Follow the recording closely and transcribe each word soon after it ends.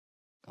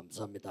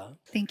감사합니다.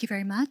 Thank you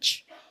very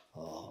much.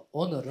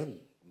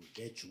 오늘은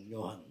꽤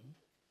중요한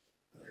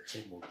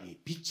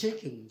제목이 빛의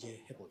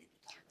경제 회복입니다.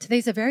 Today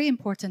is a very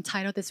important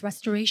title, this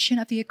restoration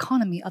of the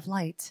economy of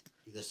light.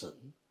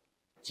 이것은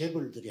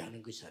재벌들이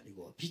하는 것이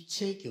아니고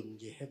빛의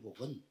경제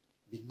회복은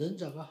믿는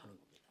자가 하는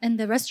겁니다. And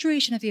the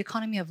restoration of the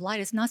economy of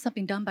light is not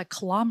something done by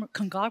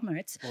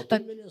conglomerates,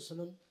 어떤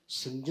면에서는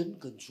성전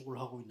건축을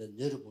하고 있는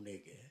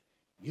여러분에게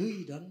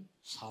유일한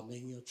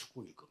사명이요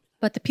축복일 겁니다.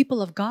 but the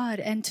people of God.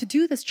 And to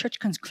do this church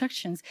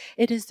constructions,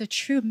 it is the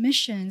true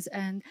missions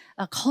and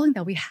calling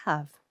that we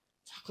have.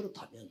 자,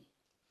 그렇다면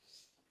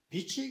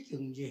빛의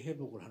경제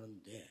회복을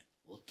하는데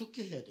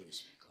어떻게 해야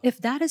되겠습니까?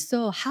 If that is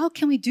so, how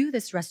can we do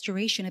this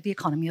restoration of the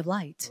economy of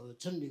light?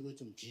 저는 이거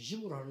좀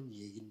진심으로 하는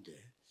얘기인데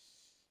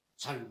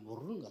잘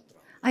모르는 것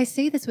같더라고요. I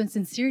say this with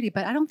sincerity,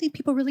 but I don't think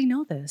people really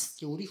know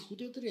this. 우리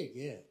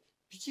후대들에게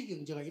빛의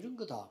경제가 이런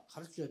거다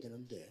가르쳐야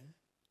되는데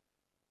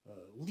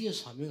우리의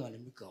사명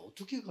아닙니까?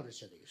 어떻게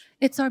가르쳐야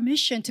되겠습니까? It's our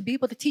mission to be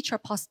able to teach our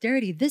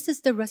posterity. This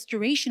is the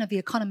restoration of the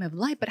economy of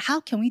light, but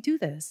how can we do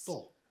this?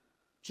 또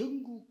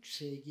전국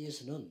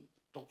세계에서는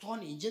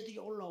똑똑한 인재들이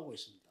올라오고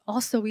있습니다.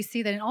 Also, we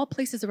see that in all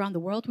places around the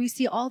world, we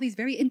see all these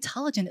very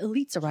intelligent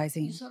elites 이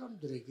arising.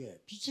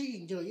 사람들에게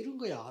빛의 경제가 이런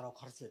거야 하라고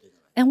가르쳐야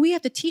되잖아요. And we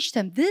have to teach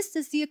them, this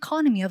is the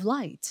economy of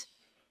light.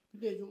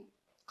 근데 좀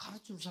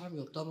가르칠 사람이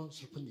없다면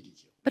슬픈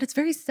일이죠. But it's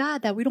very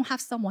sad that we don't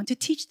have someone to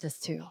teach this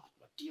to.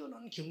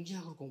 뛰어난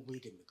경제학을 공부해야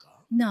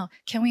됩니까? No,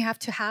 can we have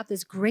to have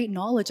this great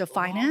knowledge of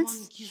어마어마한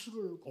finance?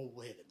 기술을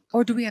공부해야 됩니까?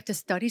 Or do we have to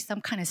study some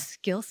kind of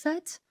skill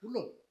set?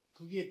 물론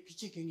그게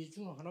빛의 경제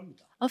중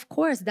하나입니다. Of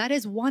course, that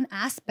is one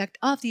aspect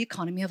of the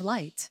economy of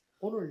light.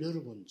 오늘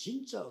여러분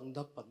진짜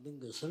응답받는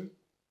것을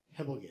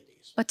회복해야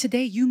되겠습니다. But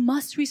today, you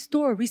must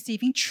restore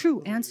receiving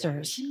true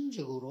answers.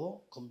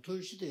 심적으로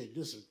검토일 시대에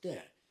넣었을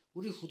때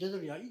우리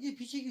후대들 야 이게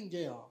빛의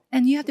경제야.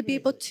 And you have to be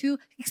able to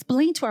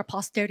explain to our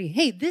posterity,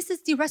 hey, this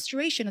is the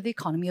restoration of the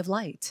economy of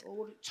light.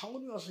 우리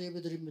창원에 와서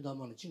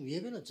예배드립니다만 지금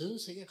예배는 전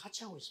세계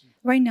같이 하고 있습니다.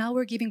 Right now,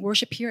 we're giving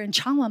worship here in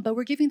Changwon, but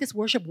we're giving this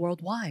worship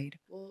worldwide.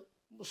 뭐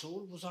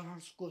서울, 부산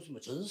할 수가 없지만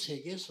전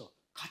세계에서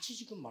같이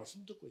지금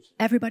말씀 듣고 있어요.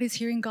 Everybody's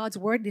hearing God's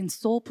word in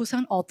Seoul,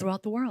 Busan, all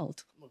throughout the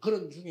world.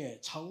 그런 중에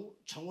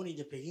창원이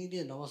이제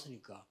배경에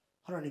나왔으니까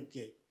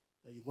하나님께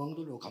영광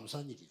돌리고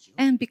감사한 일이죠.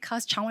 And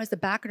because Changwon is the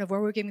background of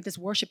where we're giving this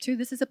worship to,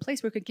 this is a place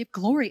where we can give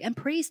glory and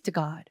praise to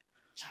God.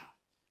 자,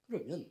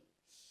 그러면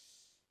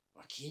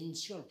긴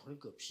시간을 보낼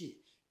것 없이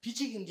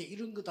빛의 경제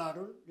이런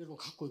거다를 여러분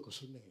갖고 있고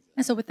설명해 줘요.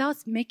 And so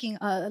without making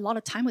a lot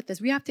of time with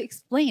this, we have to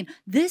explain,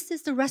 this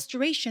is the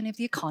restoration of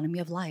the economy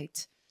of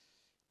light.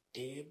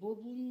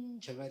 대부분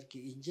제가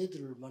이렇게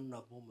인재들을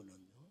만나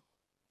보면은요,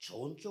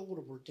 좋은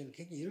쪽으로 볼 때는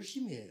굉장히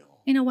열심히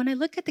해요. You know, when I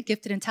look at the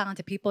gifted and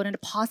talented people in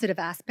a positive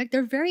aspect,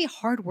 they're very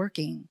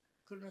hardworking.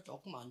 그러나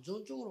조금 안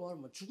좋은 쪽으로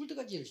말하면 죽을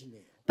때까지 열심히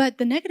해요. But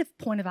the negative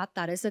point about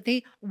that is that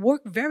they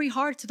work very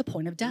hard to the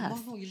point of death.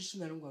 얼마나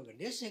열심히 하는 거야?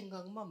 내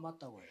생각만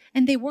맞다고 해요.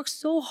 And they work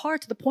so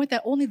hard to the point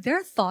that only their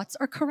thoughts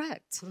are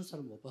correct. 그런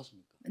사람 못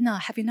봤습니까? Now,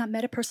 have you not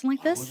met a person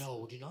like this?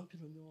 우리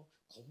남편은요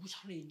공부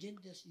잘하는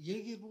인재인데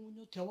얘기해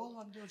보면요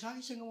대화가 안 돼요.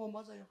 자기 생각만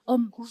맞아요.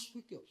 그럴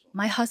수밖에 없어.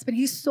 My husband,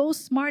 he's so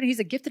smart and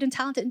he's a gifted and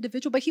talented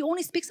individual, but he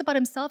only speaks about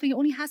himself and he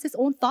only has his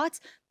own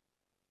thoughts.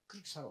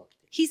 그렇게 살아왔기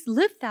때문에. He's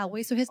lived that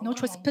way, so he has no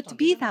choice but to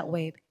be that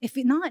way. If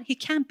not, he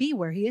can't be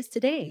where he is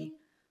today.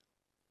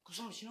 그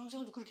사람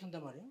신앙생활도 그렇게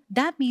한단 말이에요.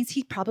 That means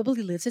he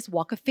probably lives his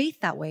walk of faith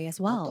that way as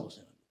well. 맞다고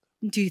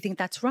생각합니까? Do you think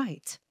that's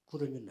right?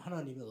 그러면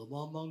하나님의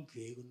어마어마한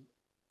계획은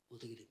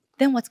어떻게 됩니까?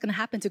 Then what's going to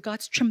happen to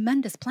God's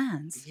tremendous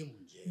plans? 이게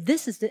문제예요.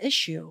 This is the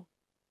issue.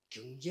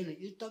 경제는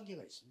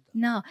 1단계가 있습니다.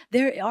 Now,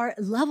 there are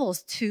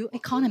levels to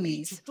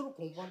economies. 죽도록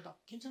공부한다.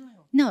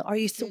 괜찮아요. Now, are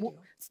you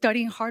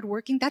studying hard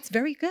working? That's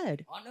very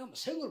good. 내가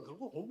생을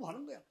걸고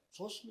공부하는 거야.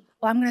 좋습니다.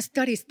 Well, I'm going to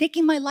study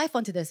staking my life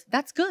onto this.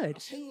 That's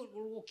good. 생을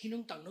걸고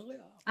기능 닦는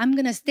거야. I'm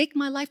going to stake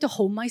my life to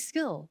hone my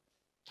skill.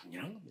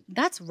 당연한 겁니다.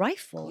 That's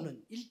rightful.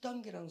 그거는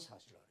 1단계라는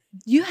사실을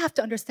알아요. You have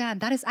to understand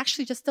that is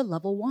actually just the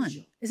level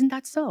one. Isn't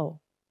that so?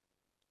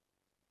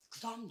 그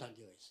다음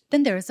단계가 있어요.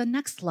 Then there is a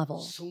next level.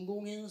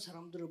 성공한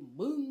사람들은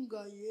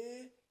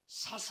뭔가의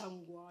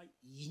사상과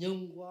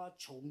이념과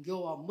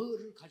종교와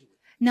뭐를 가지고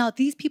있어요. Now,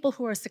 these people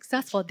who are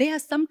successful, they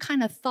have some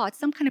kind of thought,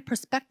 some kind of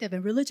perspective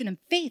and religion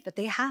and faith that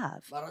they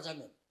have.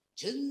 말하자면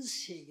전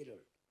세계를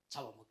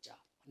잡아먹자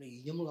하는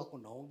이념을 갖고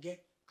나온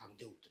게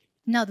강대국들입니다.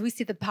 Now we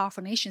see the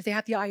powerful nations, they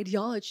have the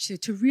ideology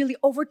to really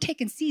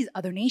overtake and seize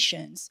other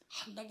nations.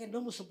 한 단계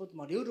넘어서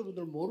보면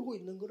여러분들 모르고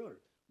있는 거를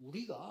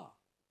우리가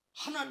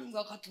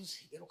하나님과 같은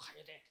세계로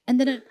가야 돼. And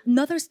then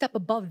another step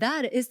above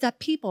that is that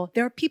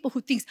there are people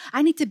who think,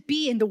 I need to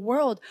be in the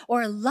world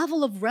or a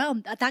level of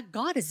realm that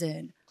God is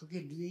in.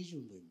 그게 뉴에이지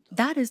운동입니다.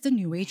 That is the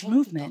New Age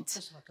movement.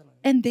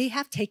 And they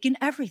have taken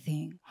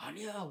everything.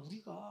 아니야,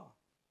 우리가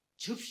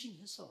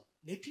접신해서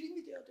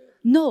네피림이 돼야 돼.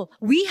 No,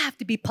 we have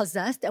to be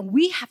possessed and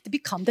we have to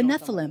become the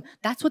Nephilim.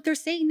 That's what they're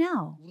saying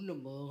now. 우리는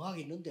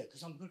멍하게 있는데 그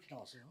사람 그렇게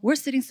나왔어요. We're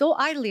sitting so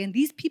idly and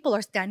these people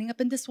are standing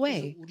up in this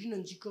way.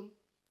 우리는 지금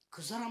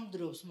그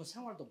사람들이 없으면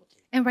생활도 못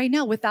해요. And right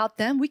now, without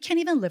them, we can't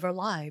even live our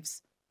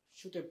lives.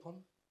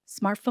 휴대폰,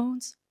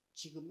 smartphones,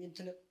 지금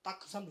인터넷 딱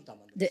그 사람들 다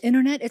만들었어요. the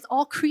internet, it's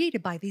all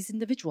created by these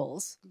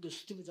individuals. 근데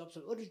스티브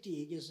잡스가 어릴 때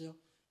얘기했어요.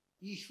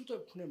 이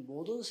휴대폰에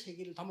모든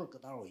세계를 담을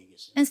거다라고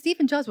얘기했어요. And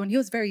Stephen Jobs, when he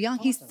was very young,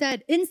 he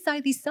said,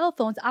 inside these cell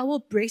phones, I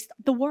will embrace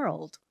the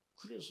world.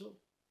 그래서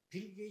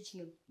빌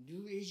게이츠는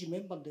뉴 에이지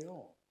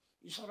멤버인데요.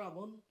 이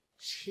사람은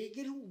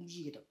세계를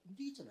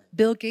움직이잖아요.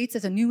 Bill Gates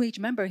is a New Age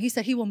member. He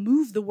said he will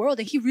move the world,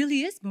 and he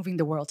really is moving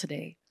the world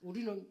today.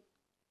 우리는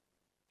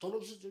돈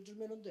없어 줄줄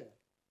매는데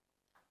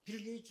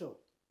빌 게이츠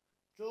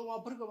좀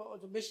아프리카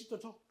몇십조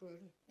줘.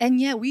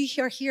 And yet we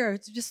are here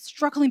just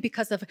struggling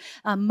because of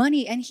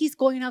money, and he's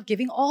going out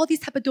giving all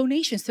these type of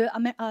donations to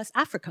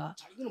Africa.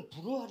 자, 이거는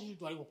부러워할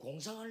일도 아니고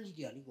공상할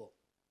일이 아니고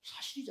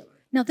사실이잖아요.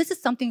 Now, this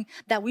is something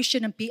that we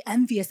shouldn't be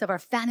envious of or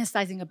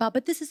fantasizing about,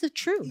 but this is the 이게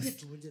truth.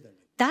 두 번째다.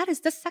 That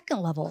is the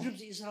second level.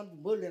 그러면서 이 사람들이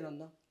뭘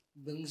내놨나?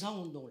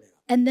 명상운동을 해라.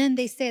 And then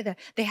they say that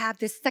they have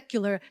this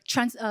secular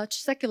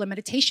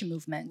meditation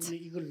movement.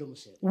 우리는 이걸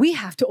넘었어야 돼. We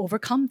have to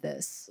overcome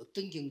this.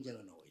 어떤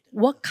경제가 나와야 돼?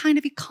 What kind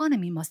of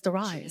economy must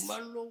arise?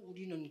 정말로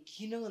우리는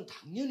기능은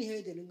당연히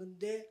해야 되는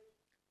건데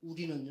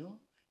우리는요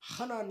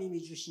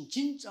하나님이 주신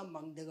진짜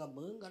망대가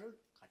뭔가를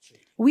갖춰야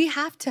돼. We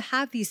have to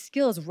have these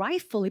skills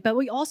rightfully, but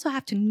we also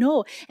have to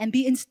know and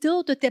be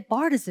instilled with the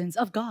partisans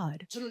of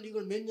God. 저는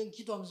이걸 몇 년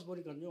기도하면서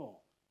보니까요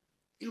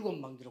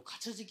 7망대로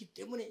갖춰졌기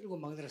때문에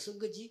 7망대라 쓴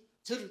거지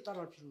저를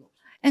따라할 필요는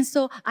없어요. And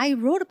so I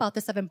wrote about the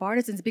 7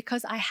 partisans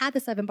because I had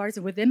the 7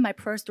 partisans within my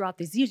prayers throughout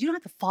these years. You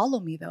don't have to follow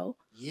me though.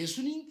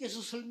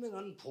 예수님께서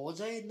설명한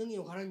보좌의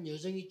능력에 관한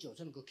여정이 있죠.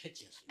 저는 그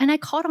캐치했어요. And I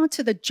caught on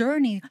to the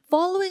journey,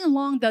 following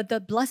along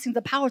the blessings, the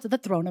powers of the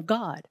throne of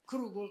God.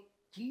 그리고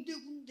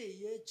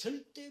군데군데에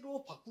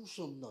절대로 바꿀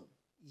수 없는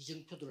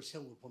이정표들을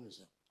세운 걸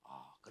보면서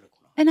아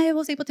그렇구나. And I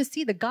was able to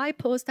see the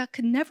guideposts that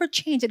could never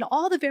change in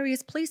all the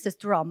various places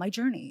throughout my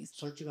journeys.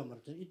 솔직한 말로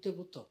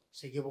이때부터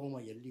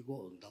세계복음화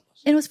열리고 응답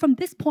왔어요. And it was from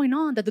this point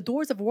on that the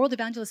doors of world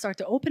evangelists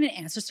started to open and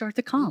answers started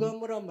to 누가 come.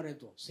 뭐라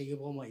말해도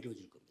세계복음화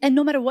이루어질 겁니다. And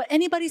no matter what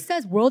anybody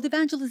says, world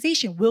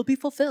evangelization will be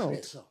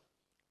fulfilled. 그래서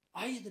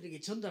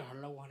아이들에게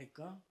전달하려고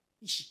하니까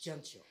쉽지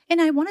않죠.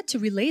 And I wanted to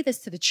relay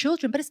this to the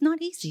children, but it's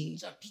not easy.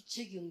 진짜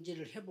빛의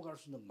경제를 회복할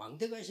수 있는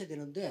망대가 있어야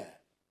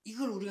되는데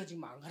이걸 우리가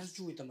지금 안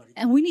가르쳐주고 있단 말이죠.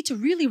 And we need to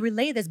really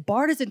relay this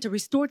partisan to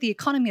restore the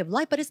economy of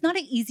life, but it's not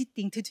an easy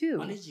thing to do.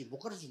 아니지 못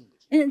가르치는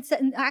거지. And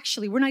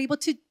actually, we're not able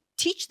to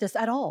teach this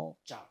at all.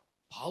 자,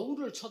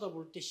 바울을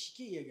쳐다볼 때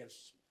쉽게 이야기할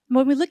수 있습니다.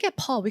 When we look at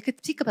Paul, we could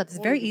speak about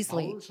this very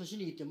easily. 바울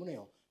서신이기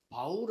때문에요.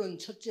 바울은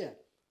첫째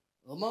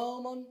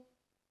어마어마한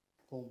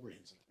공부를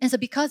했어요. And so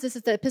because this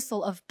is the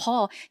epistle of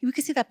Paul, we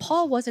can see that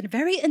Paul was a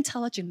very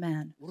intelligent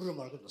man. 우리로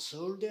말하면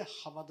서울대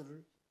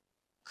하버드를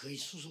거의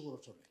수석으로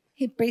졸업했어요.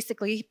 He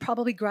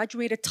probably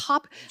graduated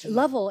top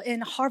level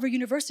in Harvard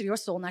University or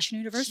Seoul National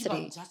University.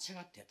 집안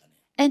자체가 대단해요.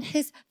 And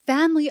his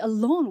family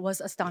alone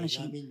was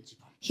astonishing. 베냐민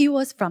집안. He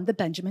was from the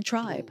Benjamin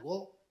tribe.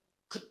 그리고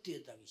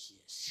그때 당시에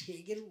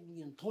세계를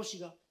움직이는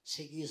도시가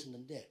세 개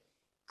있었는데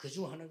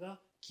그중 하나가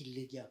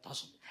길레디아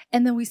다소입니다.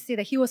 And then we see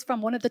that he was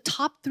from one of the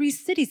top 3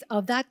 cities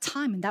of that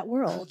time in that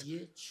world.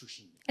 거기에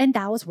출신입니다. And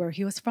that was where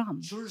he was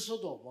from. 줄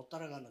서도 못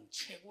따라가는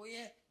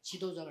최고의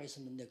지도자가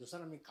있었는데 그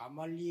사람이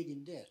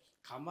가말리엘인데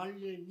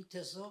가말리엘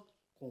밑에서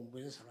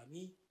공부한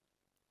사람이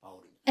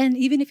바울입니다. And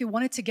even if you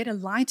wanted to get in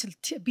line to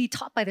be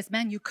taught by this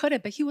man, you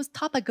couldn't. But he was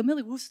taught by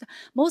Gamaliel, who was the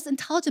most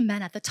intelligent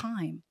man at the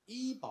time.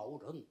 이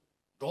바울은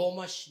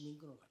로마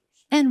시민권을 가지고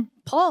있어요. And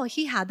Paul,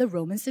 he had the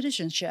Roman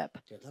citizenship.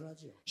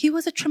 대단하죠. He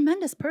was a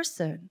tremendous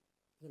person.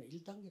 이건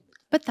 1단계입니다.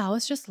 But that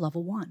was just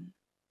level 1.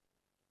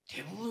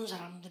 대부분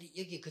사람들이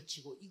여기에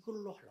그치고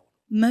이걸로 하려고 합니다.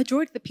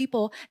 Majority of the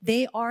people,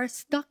 they are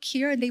stuck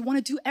here and they want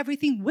to do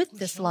everything with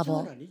this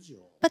level.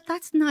 아니죠. But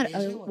that's not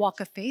a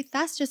walk of faith.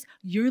 That's just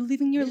you're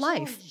living your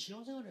life.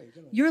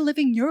 You're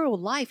living your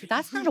life.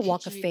 That's not a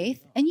walk of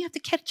faith. And you have to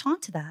catch on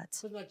to that.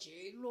 그러니까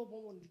제일로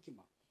보면 이렇게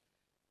막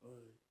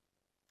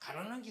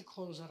가난하게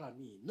커온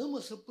사람이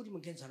넘어서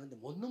뿌리면 괜찮은데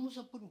못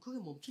넘어서 뿌리면 그게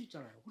멈춰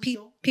있잖아요.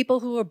 그렇죠? People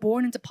who are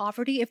born into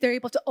poverty, if they're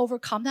able to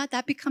overcome that,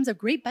 that becomes a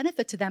great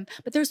benefit to them.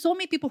 But there's so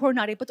many people who are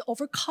not able to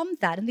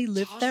overcome that and they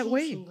live that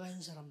way.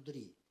 자수성가한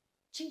사람들이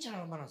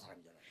칭찬할 만한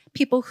사람이잖아요.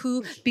 People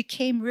who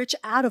became rich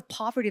out of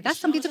poverty, that's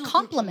something to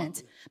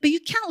compliment. But you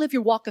can't live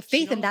your walk of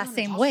faith in that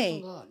same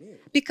way.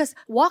 Because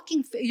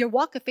your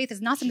walk of faith is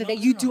not something that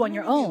you do on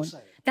your own.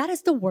 That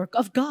is the work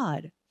of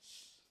God.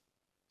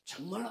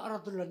 정말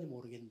알아들을지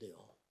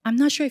모르겠는데요. I'm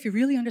not sure if you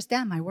really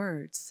understand my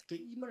words.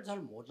 이 말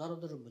잘 못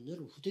알아들으면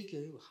여러분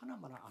후대교육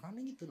하나만 안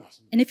하는 게 더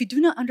낫습니다. And if you do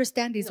not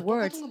understand these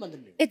words,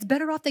 it's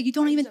better off that you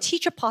don't even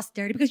teach your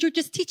posterity because you're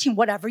just teaching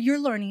whatever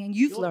you're learning and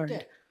you've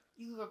learned.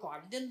 이거 갖고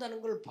안 된다는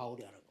걸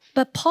바울이 알아.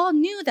 But Paul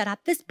knew that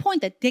at this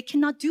point that they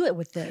cannot do it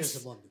with this.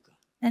 그래서 뭡니까?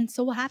 And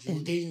so what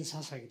happened? 유대인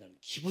사상이라는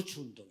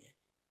기부추 운동의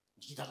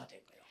리더가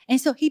된 거예요.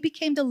 And so he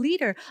became the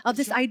leader of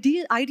this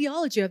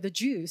ideology of the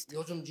Jews.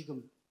 요즘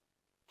지금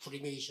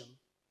프리메이션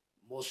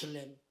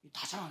모슬렘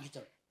다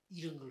장악했잖아요.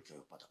 이런 걸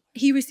교육받아.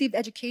 He received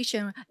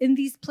education in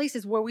these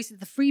places where we see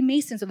the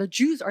Freemasons or the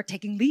Jews are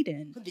taking lead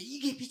in. 근데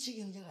이게 빛의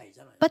경제가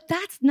아니잖아요. But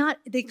that's not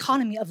the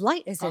economy of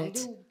light, is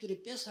it?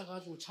 강대국들이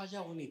뺏어가지고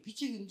차지하고 있는 게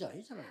빛의 경제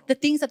아니잖아요. The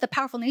things that the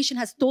powerful nation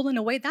has stolen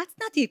away, that's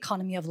not the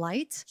economy of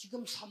light.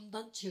 지금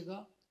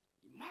 3단체가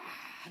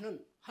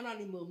많은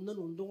하나님 없는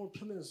운동을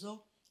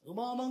펴면서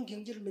어마어마한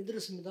경제를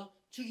만들었습니다.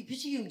 저기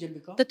빛의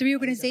경제입니까? The three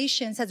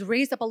organizations has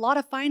raised up a lot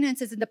of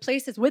finances in the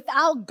places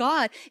without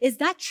God. Is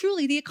that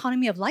truly the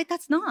economy of light?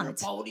 That's not.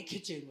 바울이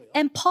캐치한 거예요.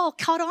 And Paul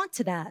caught on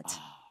to that.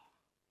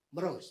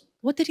 뭐라고 했습니까?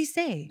 What did he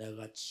say?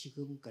 내가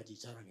지금까지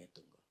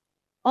자랑했던 거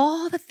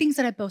All the things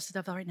that I boasted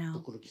of right now,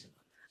 부끄럽게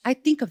생각한다. I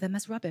think of them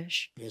as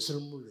rubbish.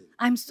 배설물로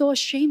I'm so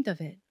ashamed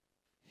of it.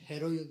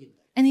 해로 여긴다.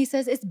 And he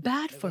says, it's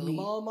bad 내가 for me.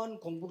 어마어마한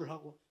공부를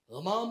하고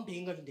어마어마한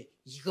비행 가진데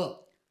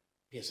이거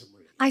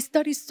배설물. I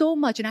studied so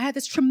much and I had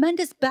this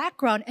tremendous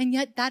background, and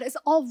yet that is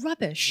all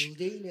rubbish.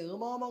 유대인의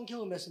어마어마한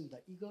경험했습니다.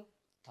 이거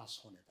다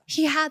손해다.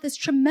 He had this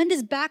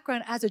tremendous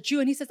background as a Jew,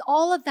 and he says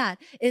all of that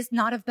is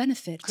not of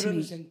benefit to 그런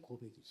me. 생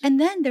고백이 있어요.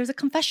 And then there's a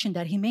confession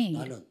that he made.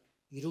 나는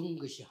이런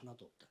것이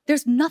하나도 없다.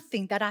 There's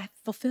nothing that I have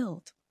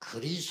fulfilled.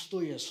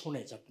 그리스도의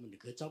손에 잡으면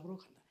그 잡으러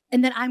간다.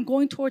 And then I'm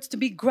going towards to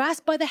be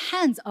grasped by the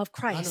hands of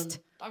나는 Christ.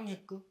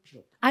 땅의 거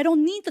필요 없다. I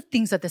don't need the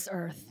things of this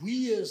earth.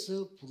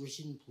 위에서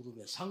부르신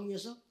부름에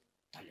상위에서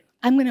달려간다.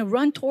 I'm going to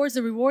run towards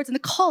the rewards and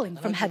the calling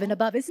from heaven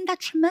above. Isn't that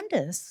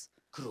tremendous?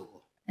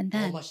 그러고 And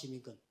then 로마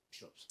시민권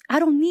필요 없어. I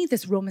don't need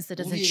this Roman 우리의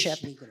citizenship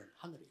시민권은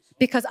하늘에 있어.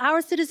 because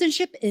our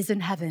citizenship is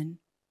in heaven.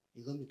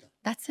 이겁니다.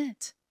 That's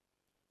it.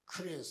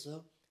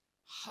 그래서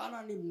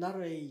하나님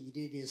나라의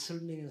일에 대해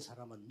설명하는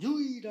사람은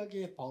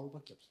유일하게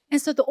바울밖에 없어요.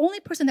 And so the only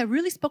person that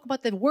really spoke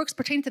about the works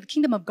pertaining to the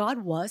kingdom of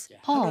God was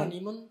Paul.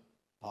 하나님은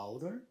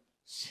바울을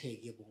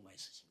세계복음화에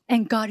쓰십니다.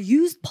 And God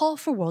used Paul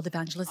for world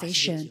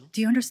evangelization.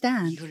 Do you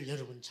understand? 이걸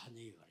여러분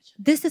자녀에게 가르쳐.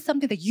 This is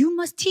something that you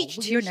must teach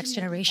to your next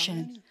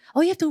generation.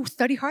 Oh, you have to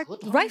study hard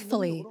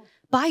rightfully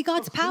by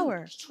God's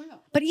power.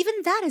 But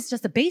even that is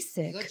just a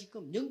basic. 네가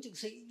지금 영적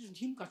세계에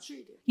힘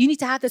갖춰야 돼. You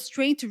need to have the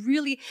strength to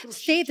really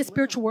save the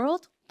spiritual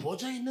world.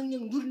 보좌의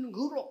능력 누리는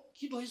그걸로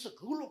기도해서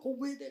그걸로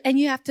공부해야 돼.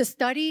 And you have to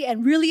study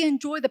and really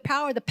enjoy the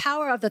power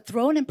of the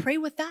throne and pray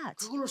with that.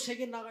 그걸로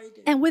세계 나가야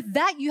돼. And with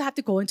that, you have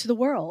to go into the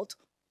world.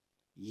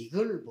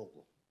 이걸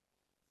보고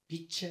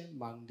빛의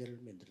망대를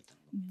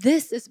만들었다는 겁니다.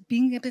 This is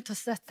being able to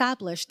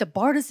establish the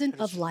partisan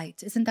of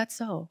light. Isn't that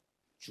so?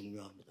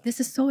 중요합니다.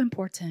 This is so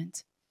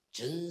important.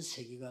 전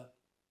세계가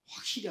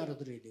확실히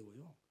알아들어야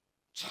되고요.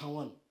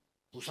 창원,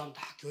 부산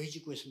다 교회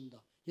짓고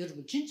있습니다.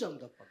 여러분 진짜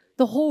응답받아요.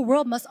 The whole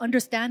world must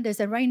understand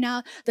this. And right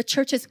now, the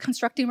church is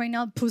constructing right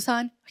now,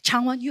 Busan,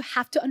 Changwon. You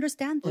have to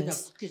understand 그냥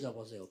this. 굳게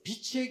잡아서요.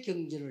 빛의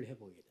경제를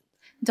해보게 된다.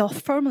 To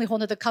firmly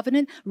hold the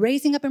covenant,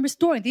 raising up and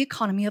restoring the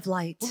economy of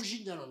light.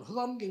 불신자는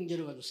흑암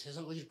경제를 가지고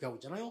세상 어지럽게 하고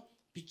있잖아요.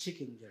 빛의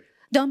경제를.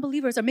 The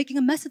unbelievers are making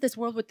a mess of this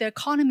world with the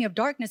economy of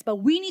darkness,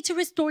 but we need to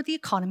restore the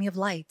economy of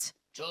light.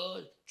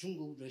 저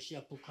중국,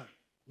 러시아, 북한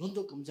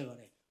눈도 끔찍 안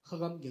해.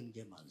 흑암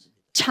경제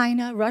많습니다.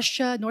 China,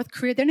 Russia, North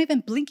Korea, they're not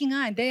even blinking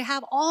eye. They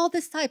have all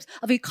these types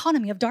of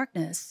economy of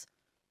darkness.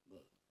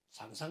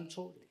 상상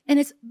초월해. And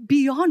it's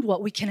beyond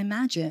what we can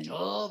imagine.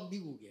 저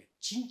미국에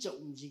진짜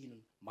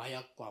움직이는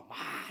마약과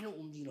많은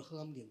움직이는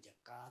흑암 경제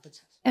가득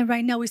찼어요. And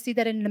right now we see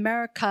that in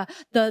America,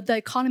 the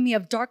economy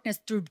of darkness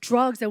through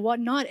drugs and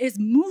whatnot is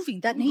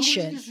moving that 그걸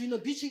nation. 이길 수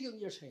있는 빛의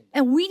경제를 saying.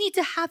 And we need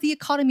to have the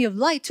economy of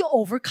light to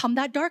overcome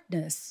that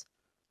darkness.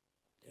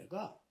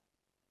 내가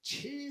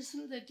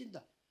최선을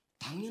다했다.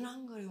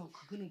 당연한 거예요.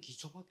 그거는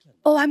기초밖에 안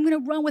돼. Oh, I'm going to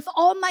run with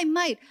all my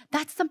might.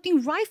 That's something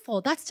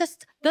rightful. That's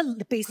just the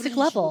basic 그런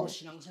식으로 level.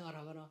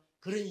 신앙생활하거나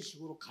그런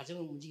식으로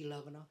가정을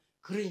움직이려거나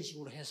그런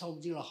식으로 회사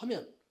움직이려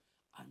하면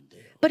안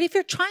돼요. But if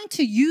you're trying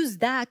to use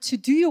that to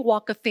do your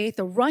walk of faith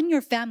or run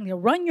your family or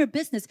run your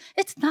business,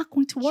 it's not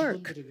going to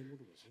work. 직원들에게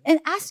물어보세요.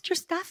 And ask your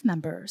staff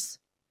members.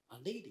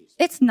 안 되게 돼 있어요.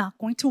 It's not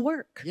going to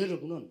work.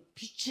 여러분은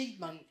빛의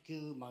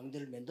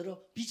망대를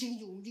만들어 빛의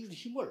경제 움직이는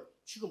힘을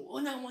지금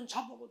언약만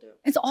잡아도 돼요.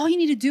 And so all you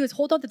need to do is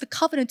hold on to the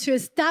covenant to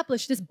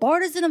establish this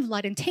partisan of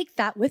light and take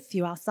that with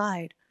you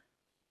outside.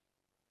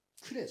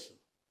 그래서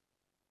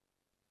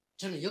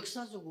저는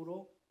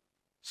역사적으로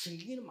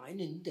성경에는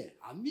많이 있는데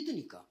안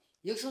믿으니까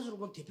역사적으로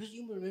보면 대표적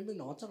인물 몇 명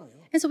나왔잖아요.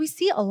 And so we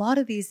see a lot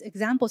of these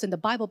examples in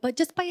the Bible, but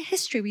just by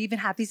history, we even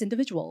have these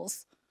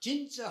individuals.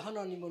 진짜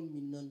하나님을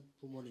믿는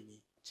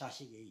부모님이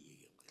자식에게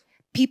얘기한 거예요.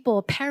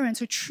 People,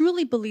 parents who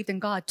truly believed in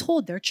God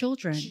told their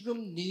children,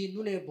 지금 네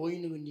눈에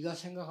보이는 건 네가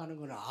생각하는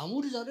건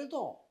아무리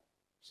잘해도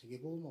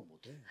세계복음화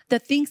못해. the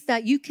things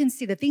that you can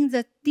see, the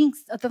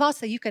thoughts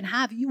that you can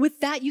have, with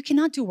that you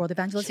cannot do world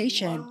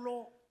evangelization.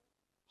 정말로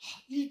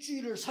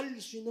일주일을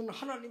살릴 수 있는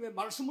하나님의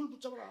말씀을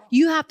붙잡아라.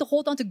 You have to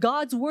hold on to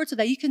God's word so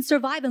that you can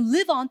survive and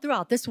live on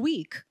throughout this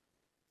week.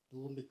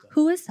 누굽니까?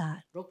 Who is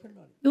that?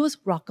 록펠러. It was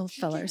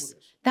Rockefellers.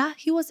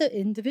 That he was an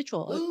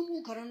individual.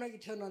 너무 가난하게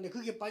태어났는데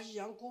그게 빠지지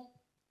않고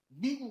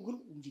미국을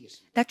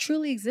움직였습니다. that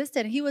truly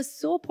existed. And he was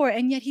so poor,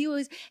 and yet he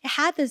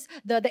had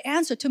the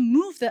answer to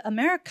move the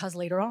Americas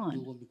later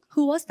on. 누굽니까?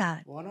 Who was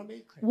that?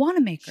 와나메이커.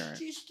 Wanamaker.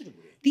 실제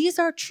있었더라고요. These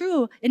are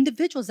true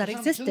individuals that 그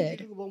사람 existed.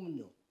 정기를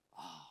보면요,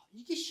 아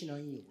이게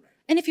신앙이구나.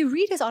 And if you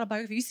read his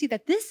autobiography, you see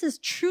that this is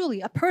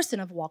truly a person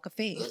of walk of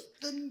faith.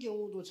 어떤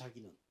경우도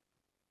자기는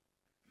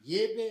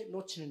예배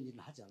놓치는 일을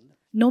하지 않는다.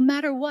 No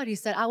matter what, he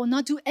said, I will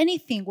not do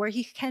anything where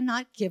he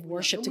cannot give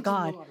worship to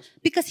God.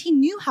 Because he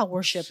knew how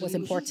worship was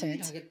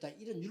important. 하겠다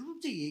이런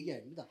율법적 얘기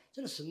아닙니다.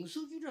 저는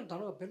성수주의라는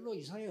단어가 별로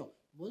이상해요.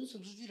 뭔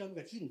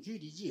성수주의랍니까? 기름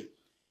주일이지.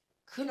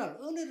 그날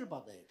은혜를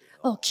받아야 돼요.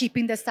 Oh,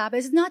 keeping the Sabbath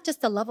is not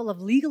just a level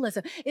of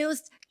legalism. It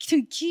was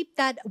to keep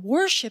that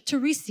worship to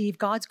receive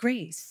God's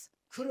grace.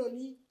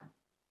 그러니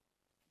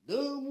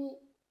너무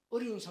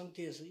어려운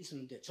상태에서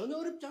있었는데 전혀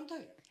어렵지 않다.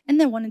 And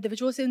then one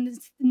individual was in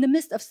the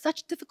midst of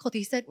such difficulty.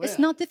 He said,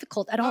 it's not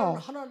difficult at 나는 all.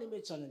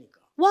 하나님의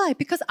자녀니까. Why?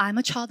 Because I'm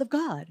a child of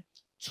God.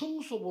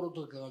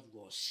 청소부로도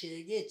가가지고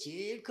세계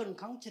제일 큰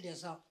강철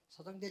회사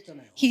사장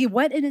됐잖아요. He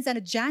went in as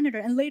a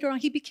janitor, and later on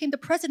he became the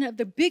president of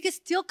the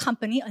biggest steel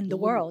company in the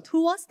world.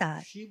 Who was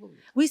that? 시범.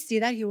 We see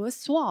that he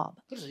was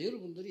Schwab. 그래서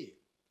여러분들이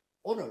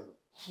오늘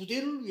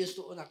후대를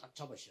위해서 언약 딱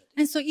잡으셔야 돼요.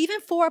 And so even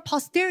for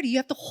posterity, you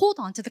have to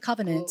hold on to the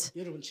covenant.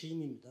 여러분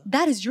책임입니다.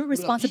 That is your 빛의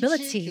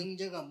responsibility.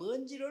 경제가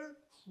뭔지를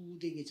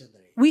후대에게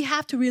전달해요. We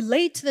have to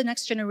relate to the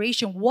next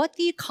generation what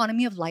the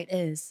economy of light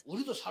is.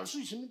 우리도 살 수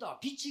있습니다.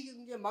 빛의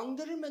경제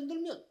망대를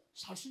만들면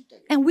살 수 있다.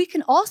 And we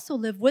can also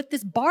live with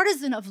this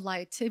partisan of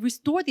light to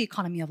restore the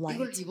economy of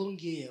이걸 light. 이번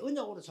기회에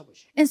언약으로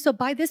잡으셔. And so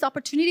by this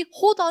opportunity,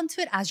 hold on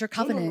to it as your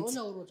저는 covenant.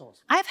 언약으로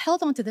잡았어요. I've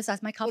held on to this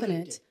as my 어릴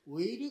covenant. 때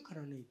왜 이리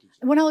가난해야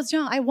되지? When I was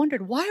young, I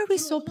wondered, why are we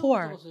so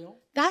poor? 잡았어요?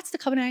 That's the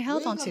covenant I 왜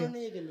held on to.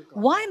 가난해야 됩니까?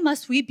 Why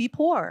must we be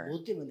poor?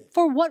 뭐 때문에?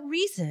 For what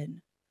reason?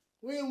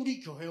 왜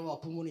우리 교회와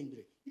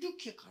부모님들이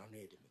이렇게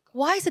가난해야 됩니까?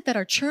 Why is it that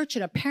our church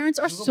and our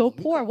parents are so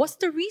poor? What's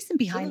the reason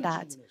behind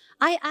that?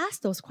 I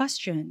asked those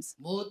questions.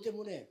 뭐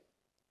때문에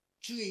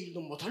주의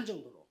일도 못할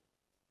정도로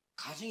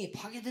가정이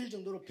파괴될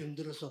정도로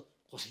병들어서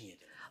고생해야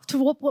돼요. To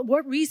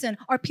what reason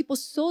are people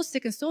so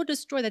sick and so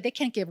destroyed that they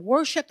can't give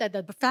worship, that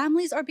the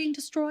families are being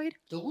destroyed?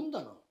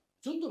 더군다나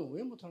전도는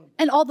왜 못하는 거예요?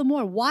 And all the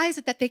more, why is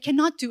it that they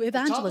cannot do 자동으로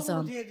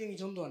evangelism? 해야 되는 게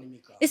전도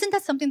아닙니까? Isn't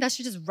that something that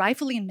should just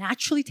rightfully and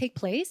naturally take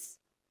place?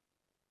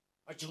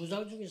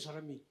 정상 중인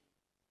사람이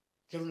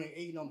결혼에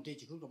애기 낳으면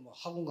되지. 그러니까 뭐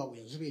학원 가고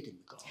연습해야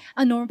됩니까?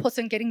 A normal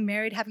person getting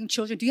married, having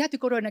children, do you have to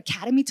go to an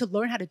academy to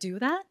learn how to do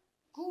that?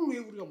 그걸 왜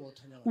우리가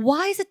못하냐?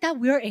 Why is it that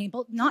we're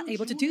not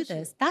able to do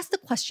this? That's the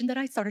question that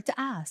I started to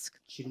ask.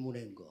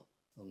 질문한 거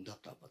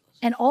응답 다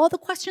받았어. And all the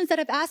questions that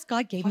I've asked,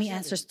 God gave me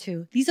answers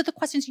to. These are the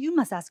questions you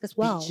must ask as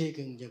well. 빛의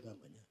경제가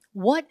뭐냐?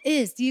 What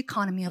is the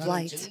economy of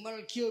나는 light?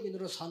 정말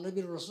기업인으로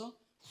산업인으로서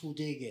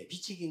후대에게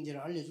빛의 경제를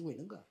알려주고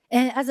있는가?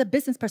 And as a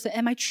business person,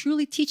 am I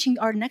truly teaching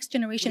our next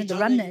generation and the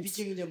remnants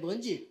빛의 경제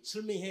뭔지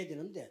설명해야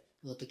되는데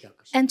어떻게 할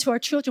것이냐? and to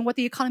our children what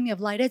the economy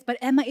of light is? But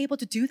am I able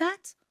to do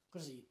that?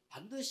 그래서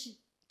반드시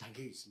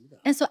단계가 있습니다.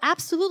 And so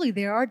absolutely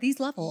there are these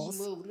이 levels.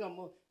 뭐 우리가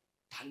뭐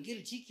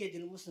단계를 지켜야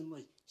되는 무슨 뭐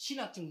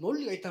신학적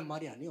논리가 있단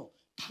말이 아니요.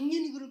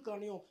 당연히 그럴 거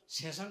아니에요.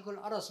 세상 걸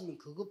알았으면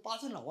그거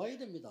빠져나와야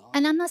됩니다.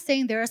 And I'm not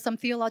saying there is some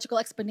theological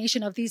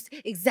explanation of these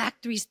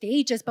exact 3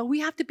 stages, but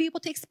we have to be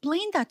able to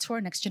explain that to our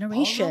next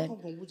generation.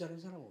 바울만큼 공부 잘하는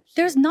사람 없어요.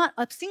 There's not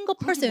a single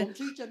그렇게 person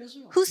멈춰 있지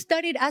않았어요. who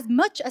studied as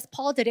much as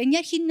Paul did, and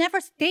yet he never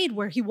stayed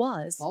where he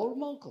was.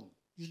 바울만큼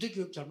유대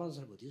교육 잘 받은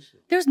사람이 어디 있어요?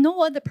 There's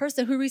no other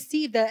person who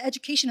received the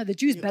education of the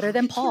Jews better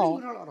than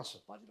Paul. 틀린 걸 알았어.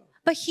 빠지라.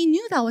 But he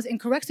knew that was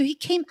incorrect, so he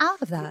came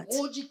out of that.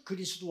 오직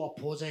그리스도와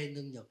보좌의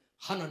능력,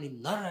 하나님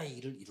나라의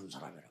일을 이룬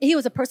사람이라. He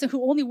was a person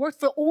who only worked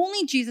for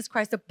only Jesus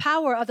Christ, the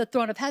power of the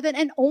throne of heaven,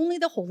 and only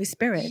the Holy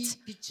Spirit.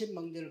 이 빛의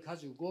망대를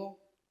가지고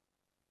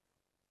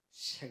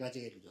세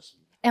가지가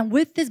이루어졌습니다. And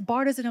with this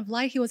partisan of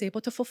light, he was able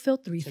to fulfill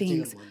 3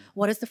 things.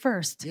 What is the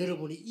first?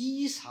 여러분이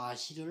이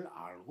사실을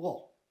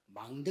알고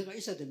망대가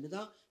있어야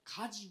됩니다.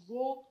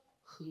 가지고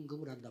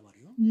헌금을 한단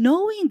말이에요.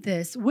 Knowing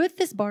this, with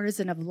this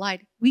partisan of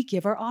light, we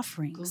give our 그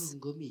offerings.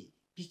 헌금이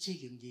빛의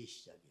경제의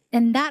시작이에요.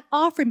 And that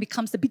offering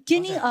becomes the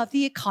beginning of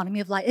the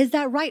economy of light. Is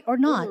that right or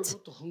not?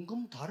 오늘부터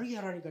헌금 다르게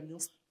하라니까요.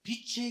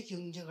 빛의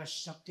경제가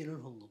시작되는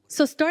헌금을.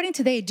 So starting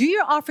today, do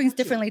your offerings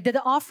differently. The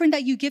offering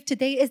that you give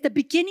today is the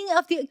beginning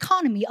of the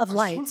economy of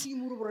light. 솔직히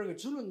물어보라니까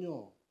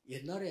저는요.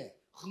 옛날에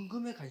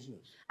헌금에 관심이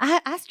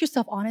없어요. Ask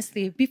yourself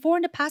honestly, before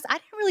in the past,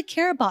 I didn't really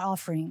care about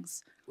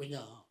offerings.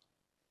 왜냐?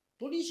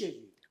 돈이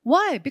있어야지.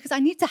 Why? Because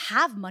I need to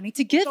have money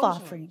to give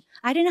offering.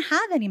 I didn't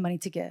have any money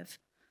to give.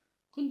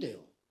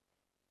 근데요.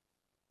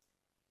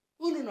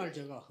 어느 날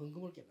제가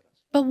헌금을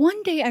깨달았어요. But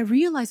one day I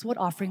realized what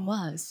offering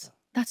was.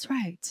 That's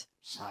right.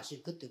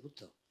 사실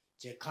그때부터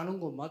제 가는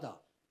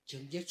곳마다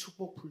경제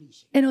축복 풀리기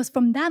시작. And it was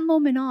from that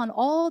moment on,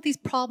 all these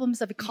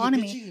problems of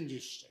economy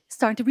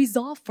started to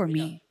resolve for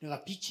me.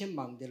 내가 빛의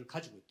망대를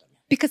가지고 있다면.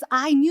 Because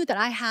I knew that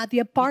I had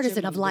the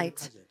partisan of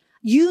light.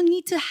 You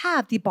need to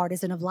have the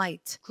partisan of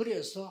light.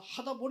 그래서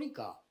하다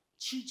보니까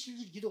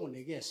 777 기도가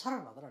내게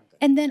살아나더라니까.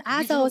 And then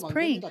as I was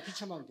praying,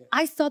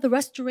 I saw the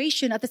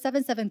restoration of the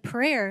 7-7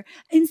 prayer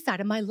inside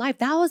of my life.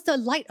 That was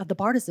the light of the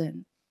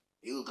bartizan.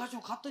 이거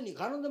가지고 갔더니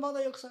가는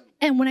데마다 역사.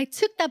 And when I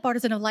took that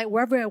bartizan of light,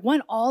 wherever I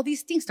went, all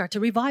these things start to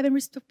revive and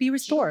be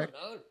restored.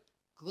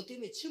 그것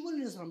때문에 침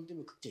흘리는 사람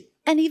때문에 걱정이야.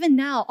 And even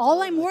now,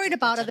 all I'm worried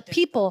about are the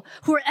people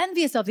who are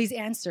envious of these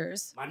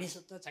answers. 많이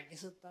썼다, 작게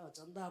썼다,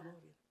 어쩐다 뭐.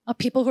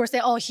 People who are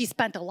saying, oh, he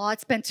spent a lot,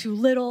 spent too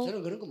little.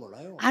 저는 그런 거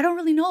몰라요. I don't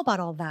really know about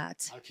all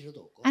that. 알 필요도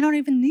없고. I don't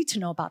even need to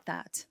know about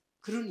that.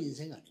 그런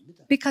인생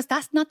아닙니다. Because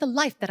that's not the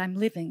life that I'm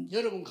living.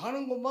 여러분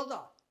가는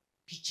곳마다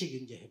빛의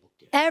경제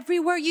회복돼요.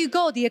 Everywhere you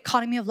go, the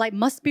economy of light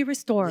must be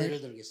restored.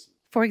 예를 들겠습니다.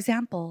 For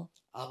example,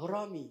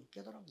 아브라함이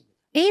깨달은 겁니다.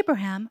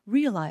 Abraham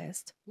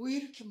realized, 왜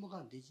이렇게 뭐가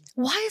안 되지?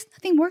 why is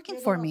nothing working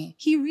for me?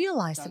 He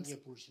realized 딴 게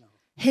불신하고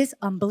his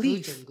그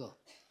unbelief. 증거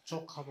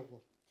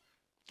조카보고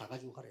다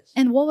가지고 가랬어.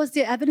 And what was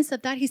the evidence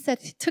of that? He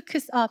said he took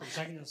그럼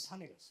자기는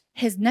산에 갔어.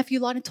 his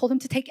nephew Lot and told him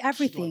to take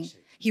everything.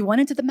 He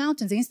went into the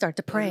mountains and he started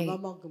to pray.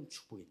 얼마만큼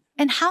축복했냐?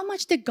 And how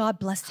much did God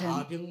bless him?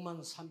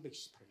 400만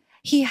 318명.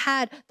 He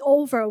had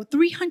over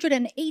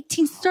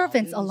 318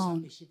 servants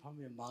alone.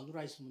 318명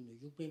마누라 있으면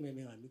 600몇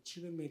명 아니면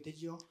 700명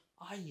되지요?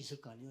 아이 있을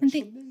거 아니에요? And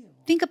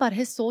 1000명이에요. think about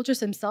his soldiers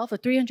himself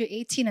with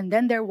 318 and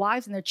then their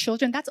wives and their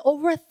children. That's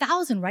over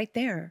 1,000 right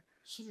there.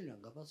 수련회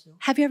안 가봤어요?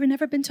 Have you ever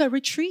never been to a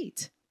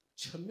retreat?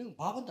 1000명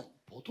밥은 다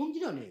보통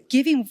일 아니에요.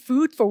 Giving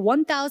food for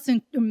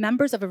 1,000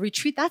 members of a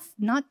retreat, that's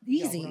not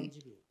이게 easy. 아브라함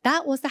집이에요.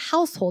 That was the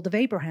household of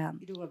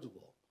Abraham.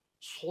 이래가지고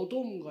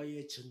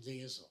소돔과의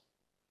전쟁에서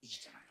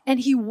이기잖아요.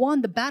 And he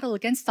won the battle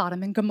against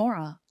Sodom and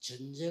Gomorrah.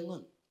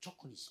 전쟁은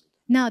조건이 있습니다.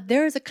 Now,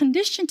 there is a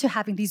condition to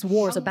having these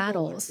wars or 항복할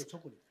battles. 때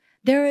조건이 있어요.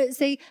 There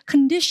is a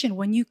condition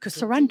when you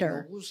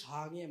surrender. 요구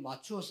사항에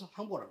맞추어서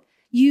항복하는 거예요.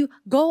 You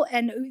go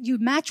and you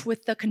match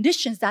with the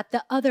conditions that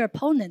the other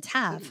opponents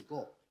have.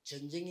 그리고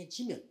전쟁에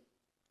지면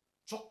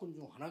조건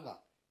중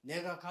하나가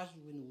내가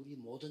가지고 있는 우리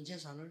모든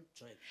재산을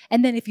줘야 돼.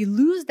 And then if you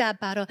lose that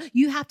battle,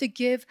 you have to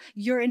give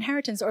your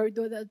inheritance or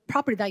the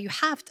property that you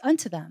have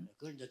unto them.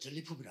 그걸 이제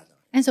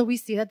전리품이라잖아요. And so we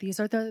see that these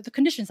are the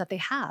conditions that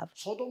they have.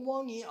 소돔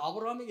왕이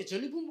아브라함에게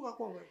전리품을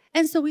갖고 온 거예요.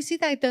 And so we see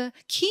that the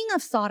king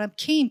of Sodom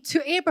came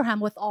to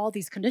Abraham with all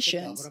these 그때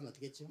conditions. 아브라함이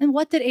어떻게 했죠? And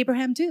what did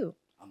Abraham do?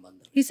 안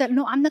받는다. He said,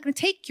 no, I'm not going to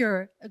take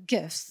your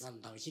gifts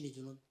난 당신이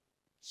주는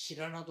실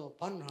하나도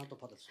반 하나도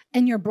받을 수 없어.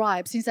 and your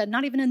bribes. He said,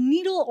 not even a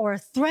needle or a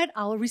thread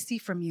I will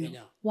receive from you.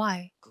 왜냐?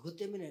 Why? 그것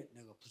때문에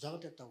내가 부자가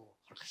됐다고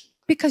할 것이니까.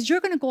 Because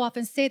you're going to go off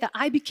and say that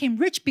I became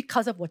rich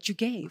because of what you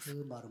gave.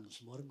 그 말은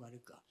무슨 말인가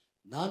하니까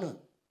나는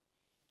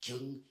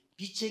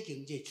빛의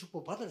경제에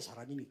축복받을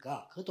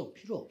사람이니까 그 돈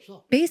필요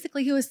없어.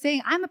 Basically, he was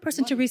saying, I'm a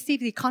person to receive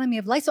the economy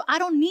of light, so I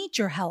don't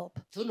need your help.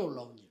 더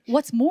놀라운 일.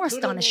 What's more 그러면서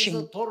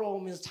astonishing?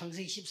 돌아오면서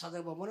창세기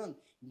 14장 보면은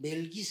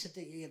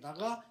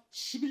멜기세덱에다가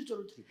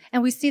 11조를 드립니다.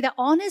 And we see that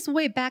on his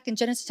way back in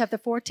Genesis chapter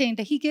 14,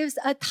 that he gives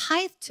a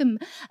tithe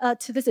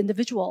to this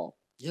individual.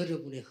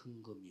 여러분의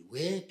헌금이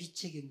왜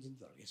빛의 경제인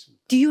줄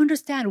알겠습니까? Do you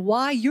understand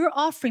why your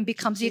offering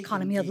becomes the 빛의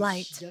economy of 경제의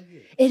light?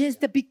 시작이에요. It is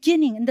the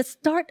beginning and the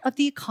start of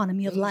the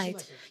economy of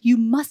light. You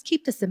must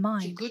keep this in 지금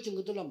mind. 그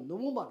증거들 하면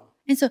너무 많아.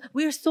 And so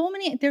there's so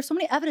many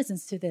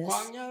evidence to this.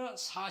 광야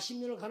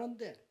 40년을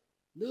가는데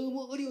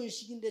너무 어려운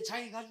시기인데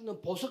자기 가지고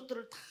있는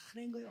보석들을 다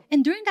낸 거예요.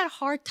 And during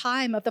that hard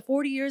time of the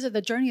 40 years of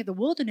the journey of the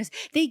wilderness,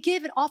 they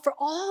give and offer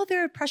all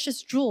their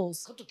precious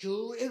jewels. 그것도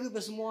겨우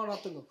애굽에서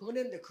모아놨던 거 그거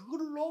냈는데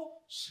그걸로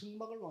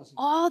성막을 완성.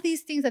 All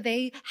these things that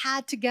they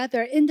had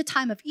together in the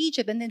time of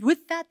Egypt. And then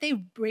with that, they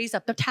raised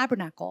up the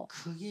tabernacle.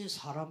 그게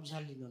사람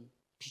살리는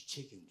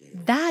빛의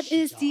경제예요. That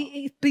is 시작.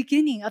 the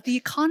beginning of the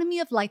economy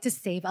of light to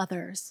save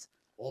others.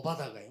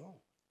 오바다가요.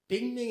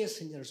 100명의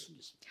선자를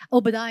숨겼습니다.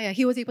 Obadiah,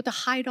 he was able to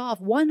hide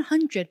off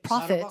 100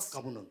 prophets.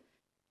 가부는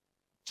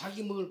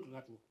자기 먹을 걸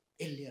가지고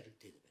엘리야를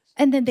대접했어요.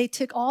 And then they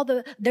took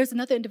there's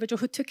another individual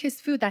who took his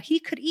food that he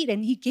could eat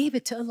and he gave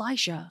it to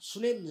Elijah.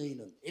 수넴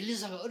여인은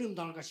엘리사가 어려움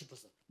당할까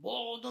싶어서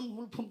모든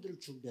물품들을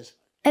준비해서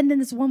And then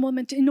this one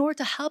woman, in order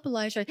to help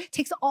Elijah,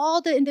 takes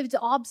all the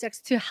individual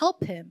objects to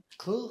help him.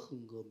 그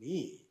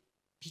헌금이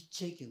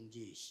빛의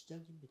경제의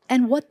시작입니다.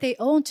 And what they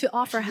owned to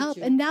offer help.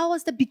 And that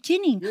was the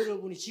beginning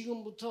여러분이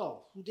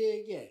지금부터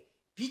후대에게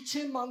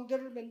빛의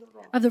망대를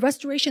만들어라. of the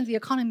restoration of the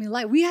economy of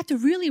light. We have to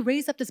really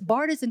raise up this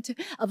bartizan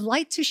of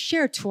light to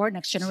share to our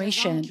next 세상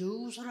generation.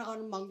 겨우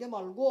살아가는 망대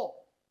말고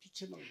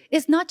빛의 망대.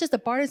 It's not just the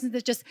bartizan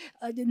that just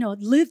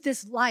live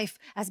this life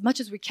as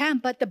much as we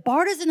can, but the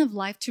bartizan of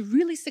life to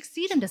really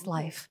succeed in this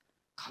life.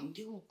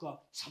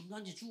 강대국가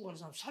 3단지 죽어가는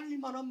사람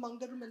살릴만한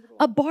망대를 만들어.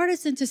 A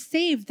bartizan to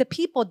save the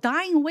people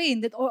dying away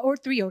in the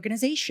or3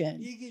 organization.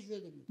 얘기해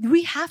줘야 됩니다.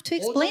 We have to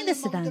explain this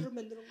to 망대를 them.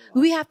 만드는 거야.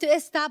 We have to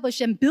establish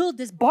and build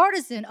this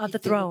bartizan of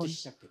the 이때부터 throne.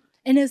 시작됩니다.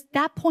 And it's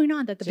that point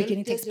on that the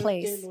beginning takes 절대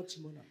place.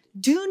 놓치면 안 돼.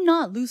 Do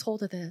not lose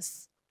hold of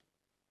this.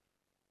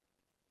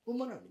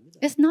 뿐만 아닙니다.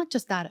 It's not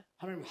just that.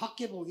 하나님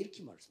학계보고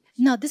이렇게 말씀하세요.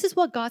 No, this is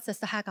what God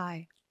says to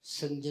Haggai.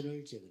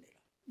 성전을 재건해라.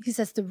 He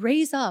says to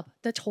raise up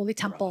the holy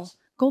temple.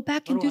 Go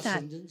back and do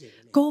돌아와 that. 성전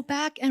재건해. Go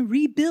back and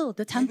rebuild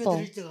the temple.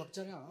 예배 드릴 데가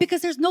없잖아.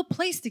 Because there's no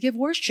place to give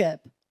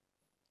worship.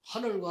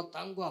 하늘과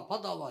땅과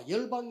바다와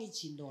열방이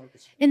진동할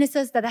것이다. And it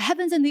says that the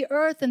heavens and the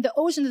earth and the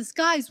ocean and the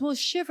skies will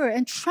shiver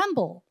and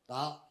tremble.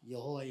 나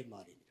여호와의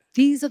말이니라.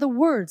 These are the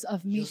words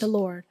of me, the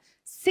Lord.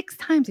 6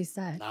 times he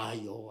said, 나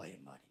여호와의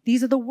말이니라.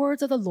 these are the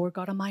words of the Lord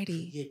God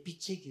Almighty. 이게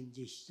빛의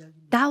경제의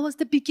시작입니다. That was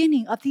the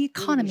beginning of the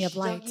economy of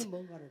light. 시작이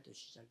뭔가를 또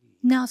시작이.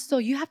 Now, so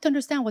you have to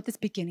understand what this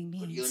beginning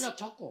이 means. 언약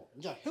잡고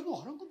이제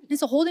회복하는 겁니다.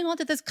 And so holding on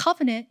to this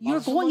covenant,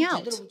 you're going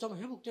out. 제대로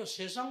붙잡으면 회복돼요.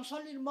 세상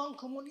살릴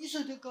만큼은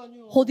있어야 될 거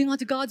아니에요. Holding on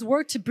to God's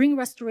word to bring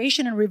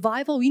restoration and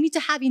revival, we need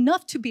to have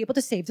enough to be able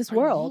to save this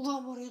world.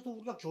 누가 뭐래도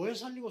우리가 교회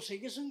살리고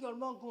세계 선교할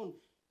만큼은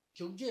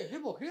경제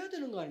회복해야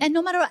되는 거 아니에요? And no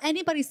matter what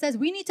anybody says,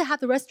 we need to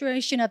have the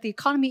restoration of the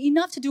economy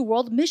enough to do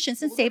world missions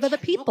and save other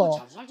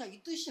people. 잘 살자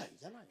이 뜻이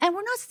아니잖아요. And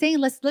we're not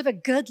saying let's live a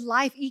good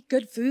life, eat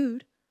good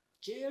food.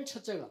 제일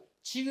첫째가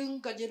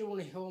지금까지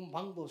여러분이 해온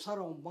방법,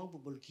 살아온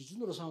방법을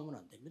기준으로 삼으면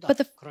안 됩니다.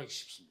 But 그러기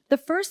쉽습니다. The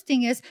first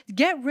thing is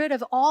get rid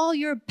of all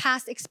your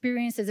past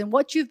experiences and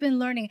what you've been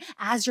learning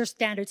as your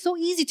standard. So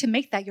easy to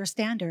make that your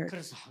standard.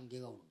 그래서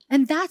한계가 오는 거예요.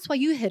 And that's why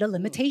you hit a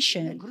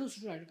limitation. 그런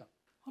수준 아닐까?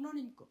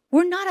 하나님 거.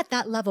 We're not at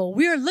that level.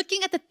 We are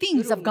looking at the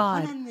things of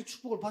God. 하나님의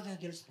축복을 받아야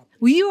될 사람들.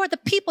 You are the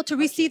people to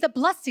receive the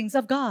blessings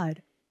of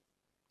God.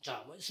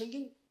 자, 뭐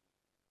성경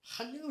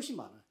한정없이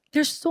많아요.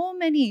 There's so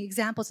many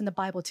examples in the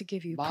Bible to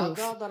give you proof.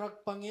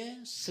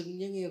 마가다락방에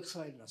성령의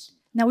역사가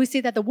일어났습니다. Now we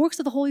see that the works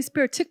of the Holy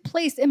Spirit took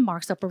place in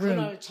Mark's upper room.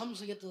 그날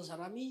참석했던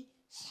사람이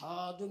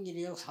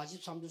사도행전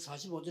 43절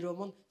 45절에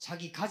보면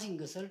자기 가진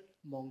것을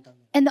몽땅.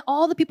 And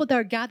all the people that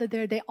are gathered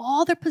there,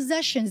 all their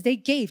possessions they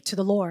gave to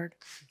the Lord.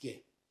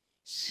 그게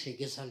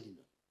세계 살리는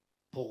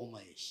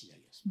복음화의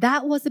시작이었습니다.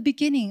 That was the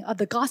beginning of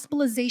the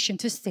gospelization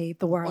to save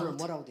the 오늘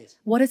world. 뭐라고 돼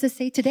있어요? What does it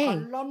say today?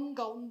 환난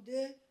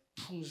가운데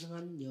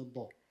풍성한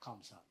여복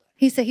감사하다.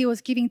 He said he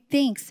was giving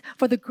thanks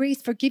for the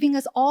grace for giving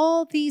us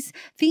all these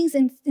things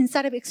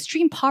inside of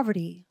extreme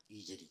poverty.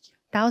 2절이죠.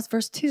 That was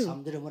verse 2.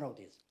 3절에 뭐라고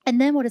돼 있어요? And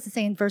then what does it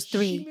say in verse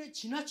 3? 힘에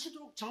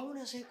지나치도록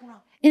자원해서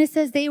했구나. And it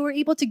says they were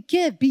able to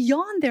give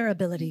beyond their 이게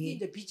ability.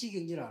 이제 빛의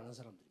경제를 아는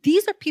사람들.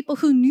 These are people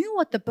who knew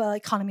what the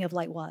economy of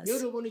light was.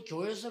 여러분이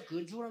교회에서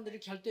건축을 하는데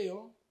이렇게 할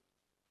때요.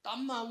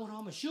 딴 마음으로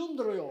하면 시험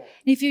들어요.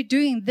 And if you're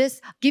doing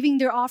this, giving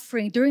their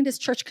offering during this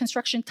church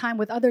construction time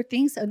with other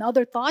things and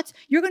other thoughts,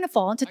 you're going to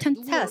fall into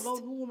test.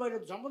 누구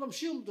말이라도 잘못하면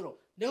시험 들어.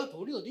 내가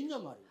돈이 어딨냐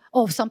말이야.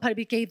 Oh,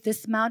 somebody gave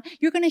this amount.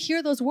 You're going to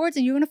hear those words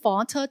and you're going to fall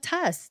into a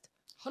test.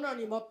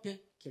 하나님 앞에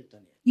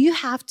결단해. You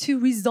have to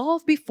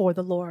resolve before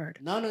the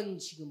Lord. 나는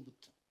지금부터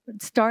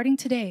Starting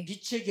today,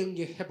 빛의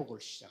경제 회복을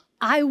시작.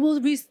 I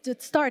will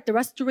start the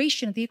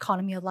restoration of the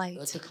economy of light.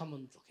 어떻게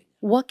하면 좋겠냐?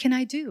 What can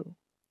I do?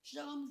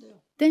 시작하면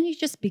돼요. Then you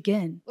just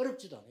begin.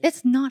 어렵지도 않아요.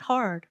 It's not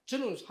hard.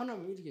 저는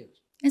하나님 이렇게 해요.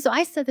 And so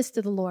I said this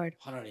to the Lord.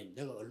 하나님,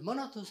 내가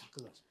얼마나 더 살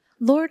것 같습니까?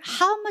 Lord,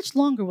 how much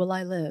longer will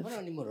I live?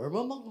 하나님은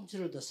얼마만큼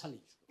저를 더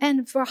살려주고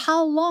And for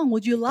how long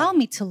would you allow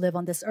me to live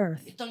on this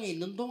earth? 이 땅에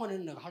있는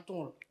동안에는 내가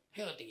활동을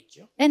해야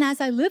되겠죠. And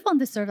as I live on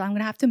this earth, I'm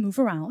going to have to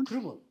move around.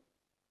 그러면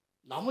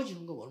나머지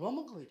헌금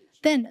얼마만큼 해야 되겠죠?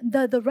 Then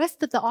the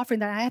rest of the offering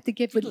that I have to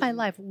give with my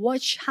life,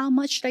 how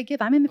much should I give?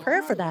 I'm in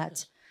prayer for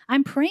that.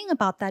 I'm praying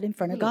about that in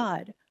front of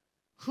God.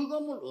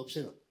 흑암을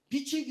없애는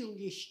빛의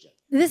경제의 시작.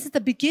 This is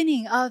the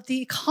beginning of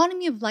the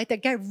economy of light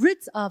that get rid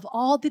of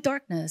all the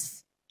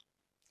darkness.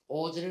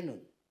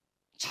 5절에는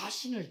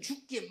자신을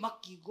주께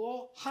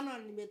맡기고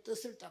하나님의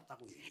뜻을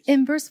따르다고 얘기했어요.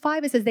 In verse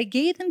 5, it says, they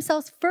gave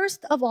themselves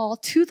first of all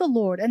to the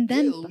Lord. And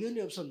내 then,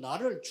 의견이 없어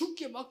나를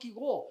주께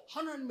맡기고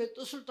하나님의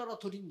뜻을 따라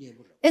드린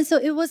예물을. and so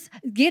it was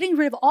getting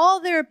rid of all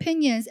their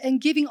opinions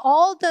and giving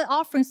all the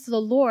offerings to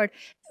the Lord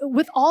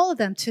with all of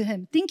them to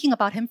Him, thinking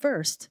about Him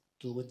first.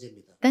 두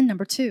번째입니다. Then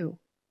number 2,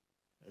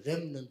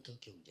 렘넌트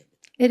경제입니다.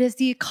 it is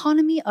the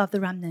economy of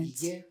the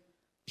remnants. 이게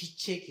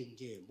빛의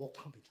경제의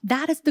목표입니다.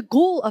 That is the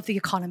goal of the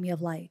economy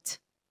of light.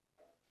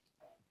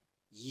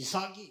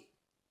 이삭이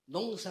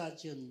농사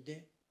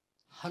지었는데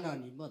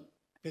하나님은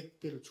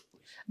 100배를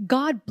축복했어요.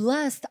 God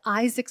blessed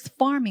Isaac's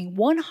farming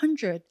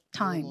 100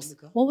 times.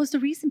 What was the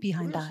reason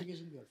behind 그래야 that? 세계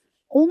선교할 수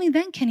있어요. Only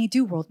then can he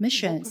do world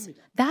missions.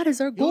 That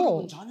is our 여러분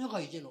goal.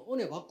 자녀가 이제는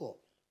은혜 받고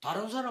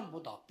다른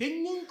사람보다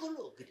 100년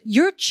걸로 얻게 돼요.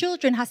 Your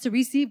children has to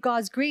receive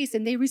God's grace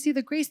and they receive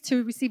the grace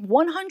to receive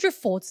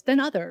 100-folds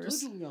than 더 others.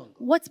 중요한 거.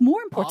 What's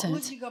more important?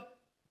 아버지가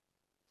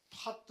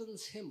팠던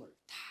샘을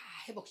다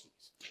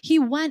회복시켰어요. He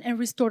went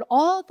and restored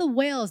all the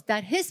wells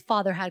that his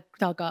father had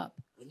dug up.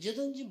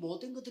 언제든지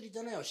못된 것들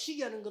있잖아요.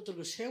 시기하는 것들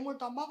그 샘을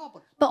다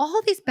막아버려. But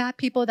all these bad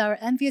people that are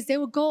envious, they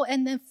would go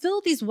and then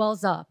fill these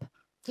wells up.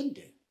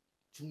 근데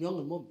중요한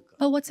건 뭡니까?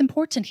 But what's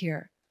important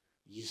here?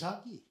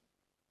 이삭이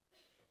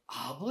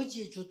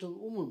아버지의 주던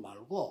우물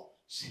말고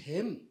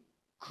샘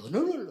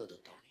근원을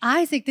얻었다.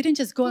 Isaac didn't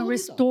just go and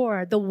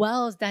restore the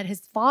wells that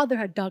his father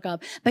had dug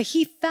up, but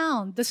he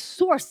found the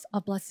source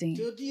of blessing.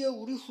 드디어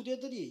우리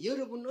후대들이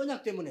여러분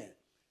언약 때문에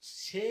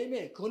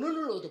샘의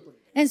근원을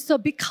얻어버린다. And so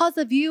because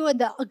of you and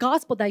the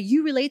gospel that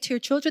you relate to your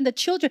children,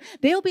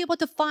 they'll be able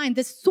to find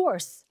this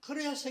source.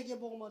 그래야 세계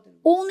복음화 되는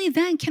거예요. Only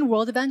then can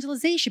world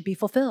evangelization be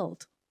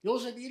fulfilled.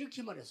 요셉이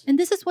이렇게 말했어요. And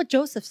this is what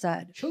Joseph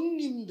said.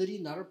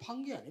 형님들이 나를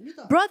판 게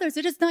아닙니다. Brothers,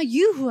 it is not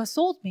you who has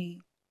sold me.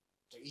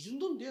 이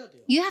정도는 돼야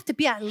돼요. You have to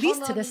be at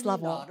least to this 하나님이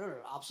level.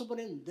 나를 앞서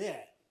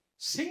보냈는데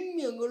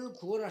생명을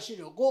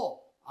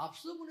구원하시려고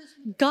앞서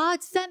보냈습니다.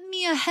 God sent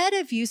me ahead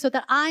of you so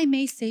that I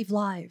may save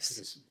lives.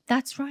 그렇습니다.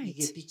 That's right.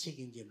 이게 빛의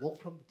경제의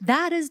목표입니다.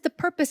 That is the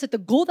purpose of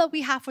the goal that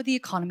we have for the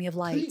economy of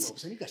light.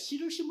 틀림없으니까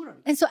씨를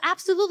심으라는 거예요. And so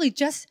absolutely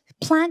just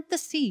plant the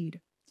seed.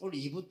 오늘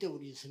 2부 때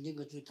우리 성경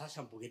건축 다시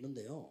한번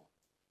보겠는데요.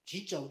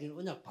 진짜 우리는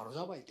언약 바로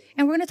잡아야 돼요.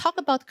 And we're going to talk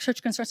about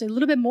church construction a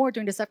little bit more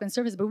during the second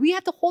service, but we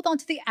have to hold on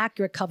to the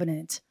accurate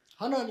covenant.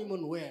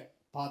 하나님은 왜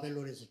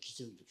바벨론에서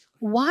기적을 주실까요?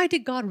 Why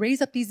did God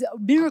raise up these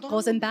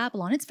miracles in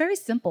Babylon? It's very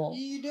simple.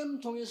 이렘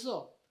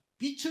통해서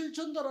빛을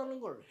전달하는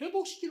걸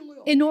회복시키는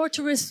거예요. In order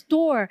to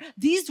restore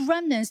these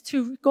remnants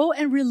to go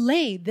and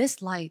relay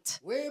this light.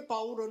 왜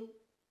바울은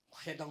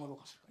회당으로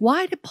갔을까요?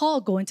 Why did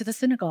Paul go into the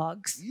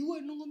synagogues? 이유가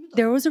있는 겁니다.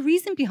 There was a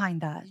reason behind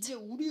that. 이제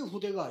우리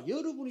후대가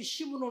여러분이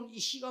심어놓은 이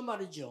씨가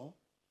말이죠.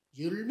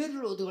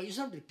 열매를 얻어가 이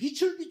사람들이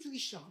빛을 비추기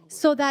시작하는 거예요.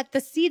 So that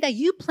the seed that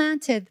you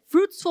planted,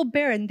 fruits will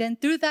bear, and then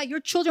through that your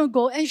children will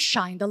go and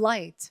shine the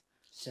light.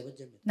 세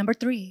번째입니다. Number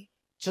 3,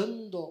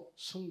 전도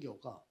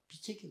선교가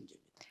빛의 경제입니다.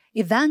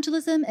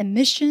 evangelism and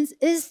missions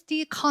is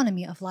the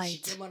economy of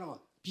light. 쉽게 말하면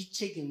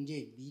빛의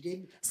경제의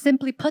미래입니다.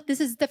 Simply put,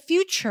 this is the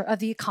future of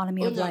the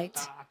economy of 언약 light.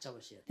 딱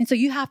잡으셔야 돼요. And so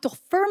you have to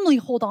firmly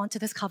hold on to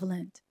this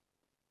covenant.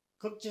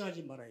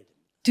 걱정하지 말아야 됩니다.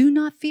 Do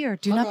not fear,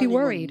 do not be 하나님은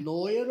worried.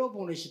 노예로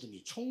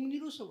보내시더니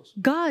총리로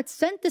세웠습니다. God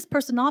sent this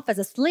person off as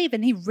a slave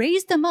and he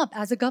raised him up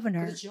as a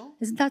governor. 그렇죠?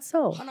 Isn't that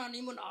so?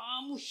 하나님은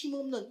아무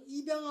힘없는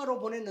입양아로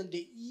보냈는데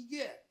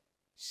이게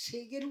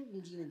세계를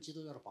움직이는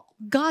지도자로 바꿉니다.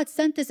 God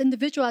sent this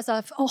individual as a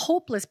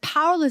hopeless,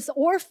 powerless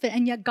orphan,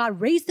 and yet God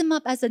raised him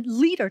up as a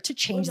leader to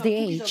change the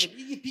age.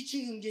 이게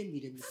빛의 경제의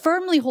미래입니다.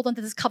 Firmly hold on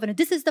to this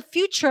covenant. This is the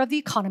future of the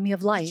economy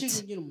of 빛의 light.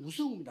 경제는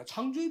무서웁니다.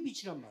 창조의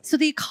빛이란 말이에요. So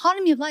the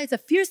economy of light is a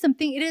fearsome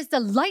thing. It is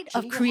the light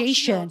of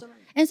creation.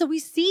 And so we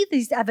see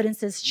these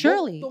evidences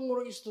surely.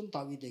 목동으로 있었던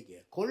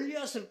다윗에게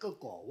골리앗을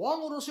꺾고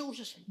왕으로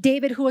세우셨습니다.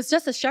 David, who was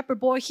just a shepherd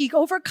boy, he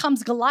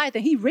overcomes Goliath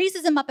and he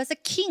raises him up as a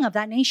king of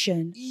that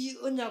nation. 이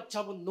언약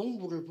잡은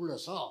농부를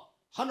불러서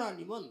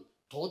하나님은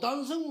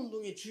도단성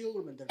운동의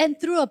주역을 만들었어요. And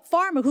through a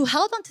farmer who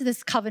held onto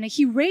this covenant,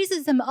 he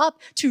raises him up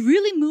to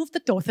really move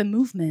the Dothan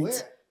movement.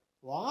 왜?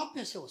 왕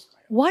앞에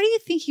세웠을까요? Why do you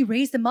think he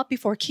raised them up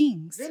before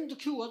kings? 렘도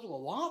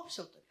키워가지고 왕 앞에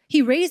세웠다.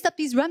 He raised up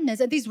these remnants,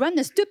 and these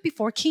remnants stood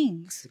before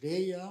kings.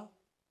 그래야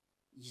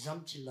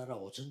 237 나라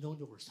 5천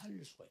종족을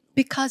살릴 수가 있는 거예요.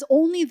 Because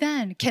only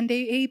then can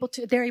they're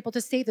able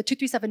to save the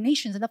 237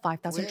 nations and the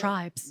 5,000 왜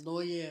tribes.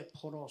 노예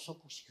포로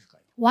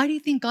속국시킬까요? Why do you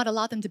think God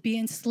allowed them to be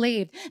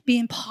enslaved, be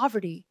in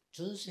poverty,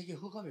 전 세계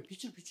흑암에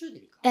빛을 비춰야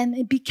되니까. and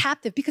be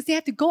captive? Because they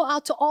have to go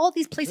out to all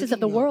these places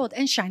of the world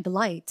and shine the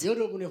light.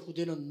 여러분의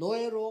후대는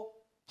노예로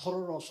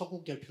포로로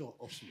속국될 필요가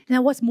없습니다.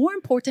 Now, what's more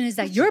important is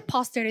that your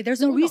posterity,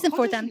 there's no reason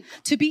for them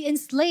to be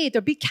enslaved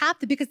or be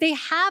captive because they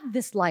have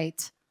this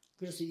light.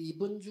 그래서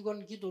이번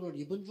주간 기도를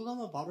이번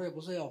주간만 바로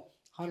해보세요.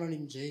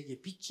 하나님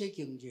저에게 빛의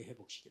경제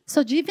회복시켜.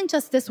 So even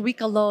just this week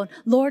alone,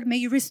 Lord, may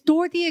you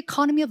restore the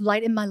economy of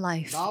light in my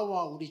life.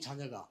 나와 우리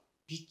자녀가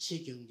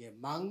빛의 경제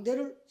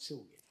망대를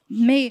세우게.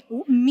 May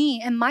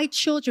me and my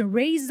children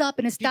raise up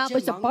and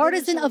establish a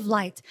partisan of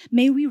light.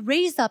 May we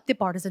raise up the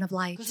partisan of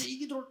light. 그래서 이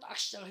기도를 딱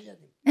시작해야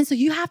돼요. And so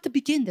you have to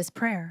begin this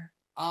prayer.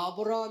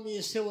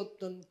 아브라함이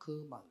세웠던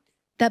그 망대.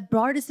 That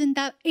partisan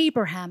that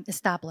Abraham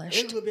established.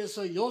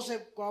 애굽에서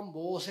요셉과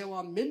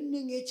모세와 몇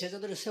명의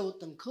제자들을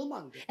세웠던 그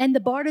망대. And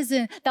the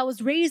partisan that was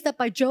raised up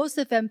by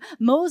Joseph and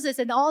Moses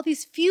and all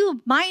these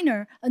few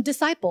minor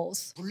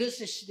disciples.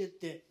 블레셋 시대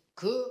때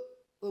그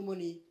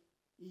어머니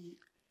이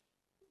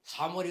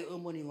사무엘의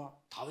어머니와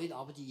다윗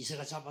아버지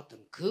이새가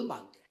잡았던 그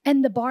망대.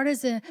 And the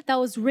partisan that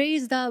was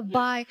raised up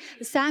by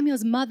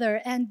Samuel's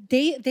mother and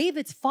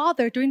David's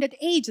father during that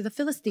age of the 그것만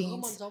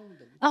Philistines. 잡으면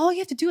됩니다. All you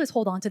have to do is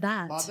hold on to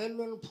that.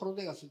 바벨론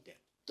포로대 갔을 때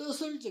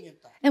뜻을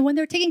정했다. And when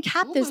they're taken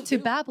captives to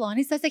Babylon,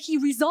 he says that he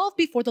resolved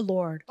before the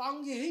Lord.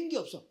 딴게 한 게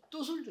없어.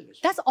 뜻을 정했어.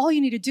 That's all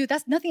you need to do.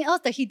 That's nothing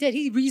else that he did.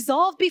 He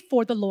resolved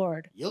before the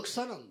Lord.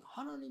 역사는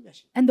하나님이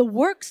하신 거예요. And the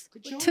works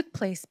그쵸? took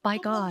place by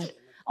God. 똑같죠.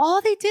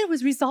 All they did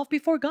was resolve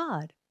before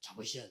God.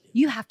 잡으셔야 돼요.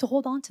 You have to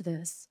hold on to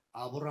this.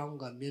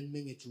 아브라함과 몇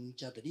명의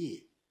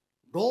중직자들이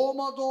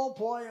로마도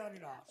보아야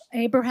하리라.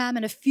 Abraham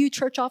and a few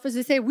church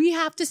officers say, we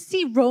have to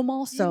see Rome 이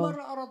also. 말을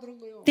알아들은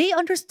거예요. They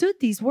understood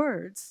these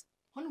words.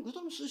 하나님 그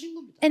다음에 쓰신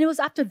겁니다. And it was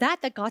after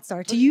that that God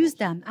started to use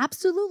them.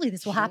 Absolutely,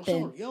 this will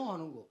happen. 신앙생활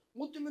이양하는 거.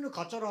 뭐 때문에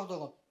가짜를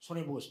하다가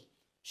손해보겠어.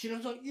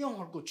 신앙생활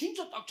이양할 거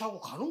진짜 딱 잡고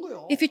가는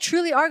거예요. If you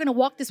truly are going to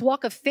walk this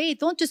walk of faith,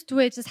 don't just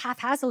do it just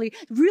haphazardly.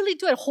 Really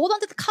do it. Hold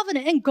on to the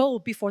covenant and go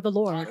before the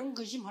Lord. 다른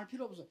근심할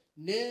필요 없어.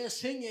 내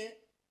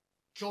생에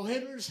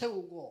교회를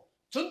세우고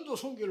전도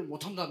선교를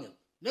못한다면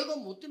내가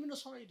뭐 때문에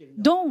살아야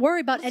되느냐. Don't worry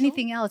about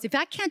anything else. If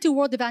I can't do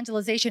world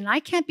evangelization,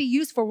 I can't be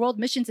used for world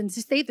missions and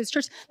to save this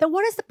church, then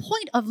what is the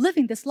point of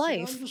living this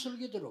life? 지난주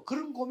설교대로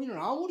그런 고민을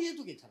아무리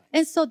해도 괜찮아요.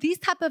 And so these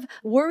type of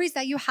worries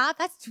that you have,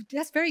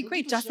 that's very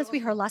great, just as we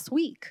heard last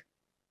week.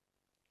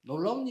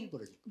 놀라운 일이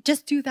벌어질 겁니다.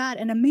 Just do that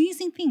and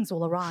amazing things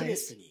will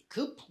arise. 그랬더니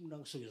그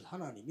풍랑 속에서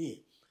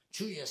하나님이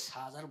주의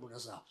사자를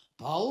보내서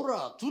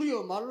바울아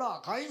두려워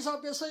말라 가이사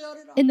앞에 서야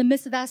하리라. In the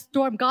midst of that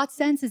storm, God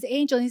sends his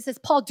angel and he says,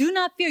 Paul, do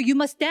not fear. You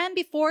must stand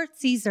before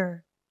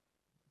Caesar.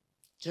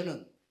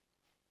 저는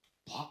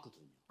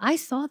봤거든요. I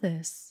saw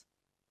this.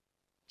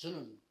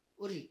 저는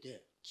어릴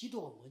때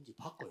기도가 뭔지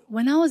봤고요.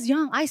 When I was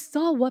young, I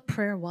saw what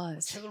prayer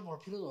was. 책을 볼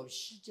필요도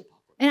없이 실제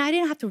봤거든요. And I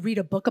didn't have to read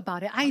a book about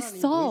it. I 하나님이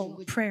saw 보여준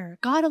거죠. prayer.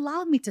 God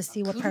allowed me to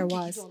see what prayer 그렇게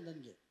was.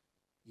 기도한다는 게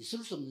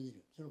있을 수 없는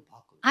일이에요. 저는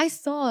봤거든요. I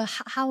saw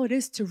how it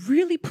is to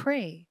really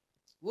pray.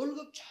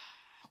 월급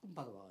조금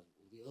받아와가지고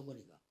우리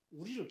어머니가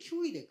우리를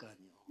키워야 될 거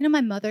아니에요. You know,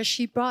 my mother,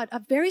 she brought a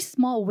very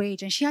small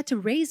wage and she had to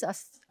raise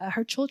us,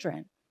 her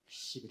children.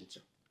 11조.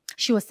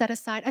 She would set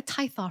aside a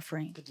tithe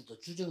offering. 그때도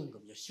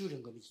주정헌금이요.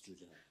 시월헌금이지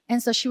주정헌금.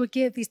 And so she would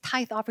give these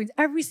tithe offerings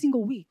every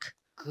single week.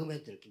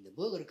 금액들 근데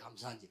뭐 그리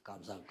감사한지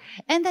감사한 거.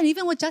 And then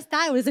even with just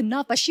that, it was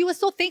enough. But she was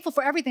so thankful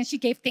for everything. She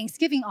gave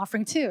Thanksgiving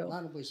offering too.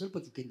 나는 뭐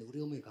슬퍼 죽겠는데 우리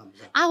어머니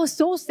감사. I was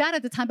so sad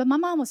at the time, but my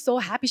mom was so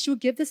happy. She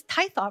would give this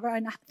tithe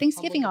offering and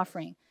Thanksgiving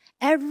offering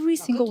every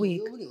single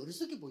week. 우리 어머니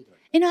어리석게 보이더라.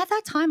 You know, at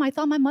that time, I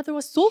thought my mother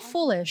was so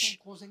foolish.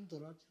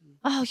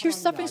 고생들하지. Oh, you're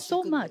suffering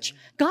so much.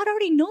 God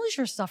already knows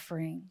you're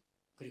suffering.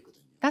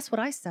 그랬거든요. That's what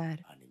I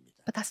said.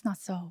 아닙니다. But that's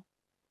not so.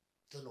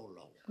 더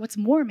놀라워. What's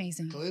more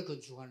amazing? 교회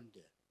건축하는데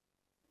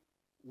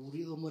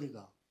우리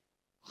어머니가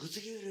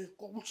어떻게 그래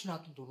꼬불치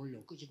놨던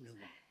돈을 끄집으려고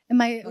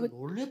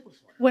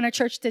놀래버렸어. When our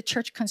church did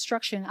church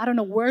construction, I don't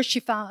know where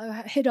she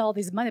hid all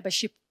this money, but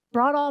she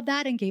brought all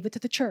that and gave it to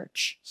the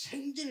church.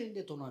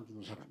 생전인데 돈 안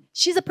주는 사람이.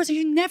 She's a person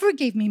who never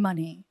gave me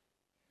money.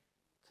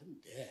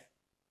 근데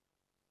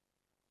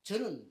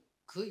저는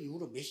그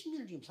이후로 몇십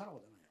년을 지금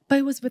살아오잖아요. But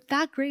it was with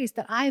that grace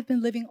that I have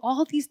been living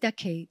all these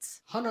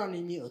decades.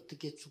 하나님이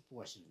어떻게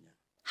축복하시느냐?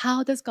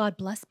 How does God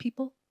bless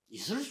people?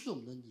 있을 수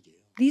없는 일이에요.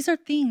 These are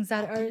things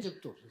that are 아픈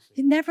적도 없었어요.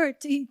 never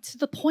to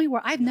the point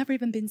where I've never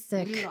even been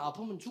sick. 우리는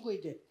아프면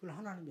죽어야 돼. 그걸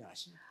하나님이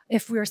아십니다.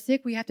 If we are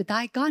sick, we have to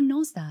die. God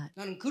knows that.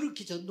 나는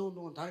그렇게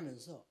전도운동을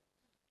다니면서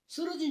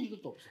쓰러진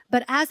적도 없어.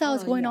 But as I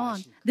was going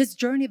on this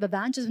journey of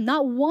evangelism,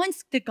 not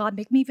once did God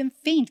make me even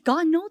faint.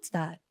 God knows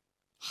that.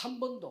 한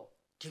번도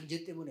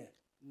경제 때문에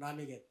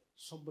남에게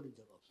손버린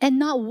적 없어. And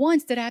not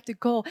once did I have to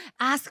go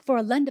ask for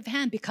a lend of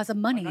hand because of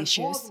money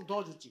issues.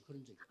 도와줬지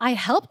그런 적. I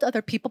helped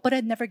other people, but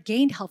I never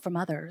gained help from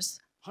others.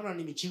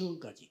 하나님이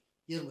지금까지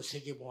여러분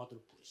세계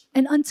봉화도를 부르십니다.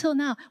 And until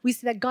now, we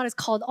see that God has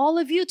called all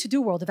of you to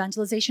do world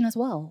evangelization as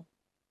well.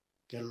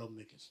 결론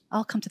맺겠습니다.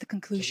 I'll come to the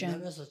conclusion.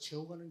 경남에서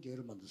채워가는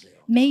교회를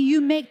만드세요. May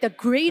you make the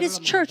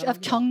greatest church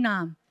of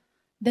Gyeongnam.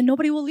 Then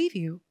nobody will leave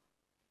you.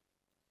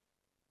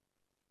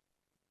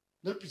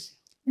 넓히세요.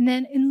 And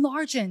then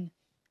enlarge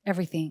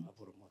everything.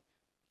 앞으로 뭐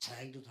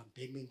차양도 한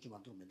 100명쯤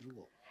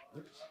만들고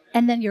넓히세요.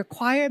 And then your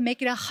choir, make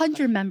it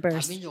 100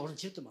 members. 다민족으로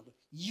지었던 만들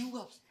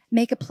이유가 없어요.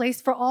 Make a place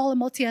for all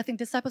multi-ethnic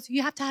disciples.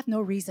 You have to have no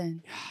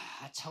reason.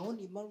 야, 창원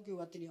임마누교회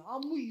왔더니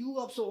아무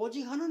이유가 없어.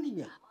 오직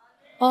하나님이야.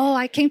 Oh,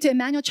 I came to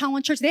Emmanuel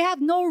Changwon Church. They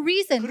have no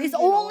reason. It's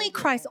only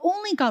Christ,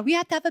 only God. We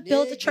have to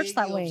build a church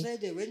that way.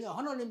 왜냐?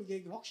 하나님의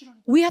계획이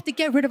확실하니까. We have to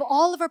get rid of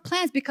all of our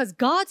plans because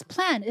God's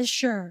plan is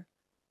sure.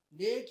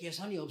 내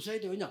계산이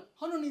없어야 돼. 왜냐?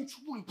 하나님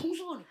축복이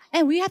풍성하니까.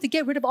 And we have to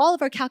get rid of all of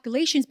our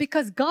calculations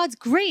because God's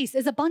grace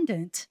is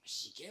abundant.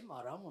 쉽게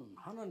말하면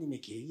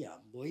하나님의 계획이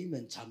안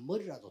보이면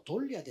잔머리라도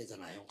돌려야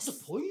되잖아요. 근데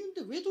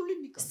보이는데 왜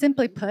돌립니까?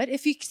 Simply put,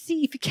 if you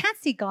can't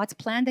see God's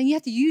plan, then you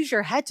have to use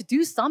your head to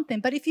do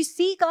something. But if you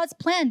see God's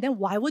plan, then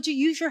why would you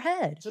use your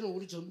head? 저는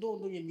우리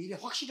전도운동의 미래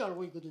확실히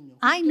알고 있거든요.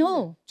 I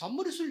know.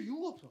 잔머리 쓸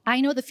이유가 없어. I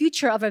know the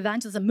future of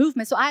evangelism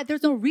movement, so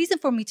there's no reason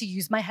for me to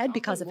use my head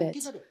because of it.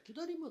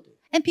 기다리면 돼.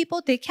 And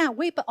people, they can't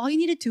wait, but all you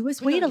need to do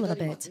is wait a little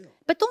bit.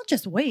 But don't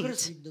just wait.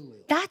 그래서 힘든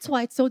거예요. That's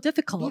why it's so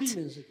difficult.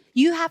 누리면서 그래.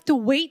 You have to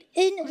wait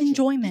in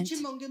enjoyment.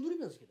 빛을 먹는 게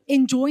누리면서 그래.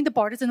 Enjoying the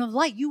partisan of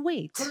light, you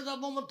wait. 그러다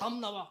보면 답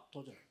나와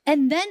도전.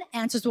 And then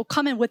answers will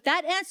come, and with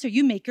that answer,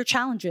 you make your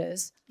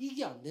challenges.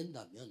 이게 안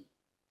된다면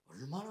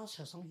얼마나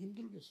세상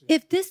힘들겠어요.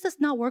 If this does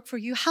not work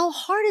for you, how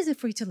hard is it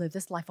for you to live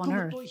this life on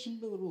그럼 earth? 또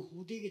힘든 걸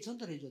후대에게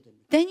전달해 줘야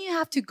됩니다. Then you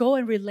have to go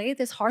and relay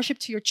this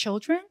hardship to your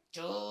children.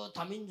 저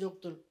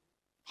다민족들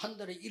한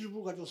달에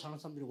일부 가지고 사는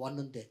사람들이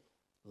왔는데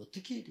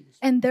어떻게 해야 되겠어요?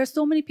 And there's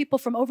so many people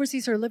from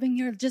overseas who are living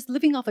here, just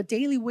living off of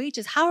daily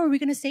wages. How are we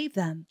going to save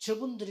them?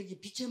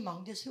 저분들에게 빛의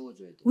망대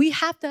세워줘야 돼요. We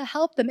have to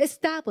help them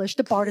establish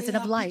the partisan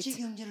of light.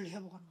 빛의 경제를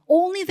회복하는 거예요.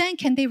 Only then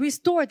can they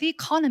restore the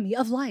economy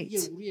of 이게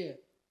light.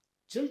 우리의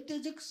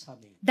절대적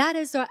사명. That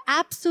is our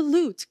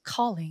absolute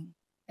calling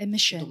and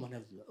mission. 기도만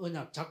해도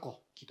언약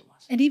잡고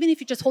기도만 하세요. And even if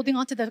you're just holding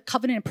on to the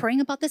covenant and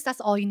praying about this, that's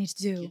all you need to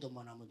do.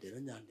 기도만 하면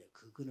되느냐 하는데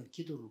그거는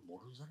기도를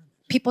모르는 사람이에요.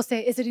 People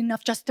say, is it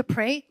enough just to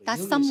pray?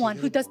 That's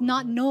someone who does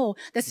not know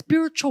the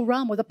spiritual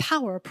realm or the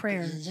power of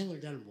prayer.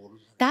 인생을 잘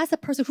모르는 사람. That's a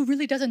person who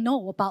really doesn't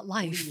know about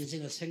우리 life.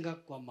 인생의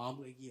생각과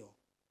마음에게요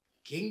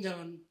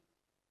굉장한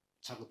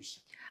작업이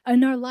시작돼요.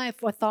 In our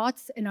life, our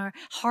thoughts, in our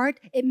heart,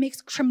 it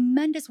makes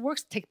tremendous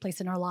works take place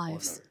in our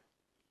lives. 오늘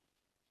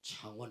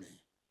창원의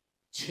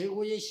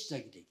최고의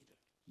시작이 되기를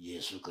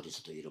예수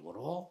그리스도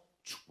이름으로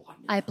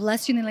축복합니다. I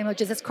bless you in the name of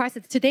Jesus Christ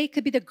that today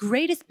could be the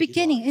greatest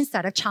beginning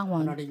inside of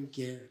Changwon.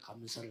 하나님께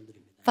감사를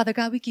드립니다. Father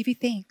God, we give you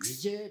thanks.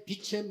 이제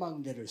빛의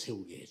망대를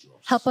세우게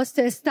해주옵소서. Help us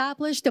to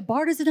establish the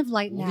partisan of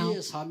light now.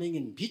 우리의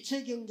사명인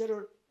빛의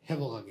경제를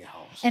회복하게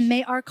하옵소서. And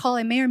may our call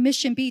and may our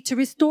mission be to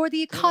restore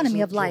the economy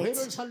of light.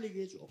 교회를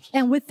살리게 해주옵소서.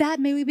 And with that,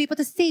 may we be able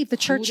to save the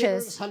후대를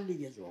churches.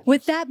 살리게 해주옵소서.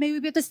 With that, may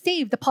we be able to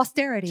save the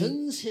posterity.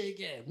 전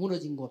세계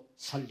무너진 곳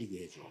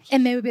살리게 해주옵소서.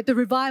 And may we be able to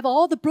revive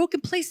all the broken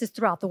places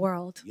throughout the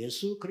world.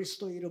 예수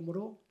그리스도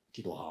이름으로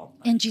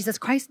기도하옵나이다. In Jesus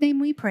Christ's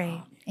name we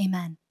pray.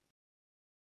 Amen.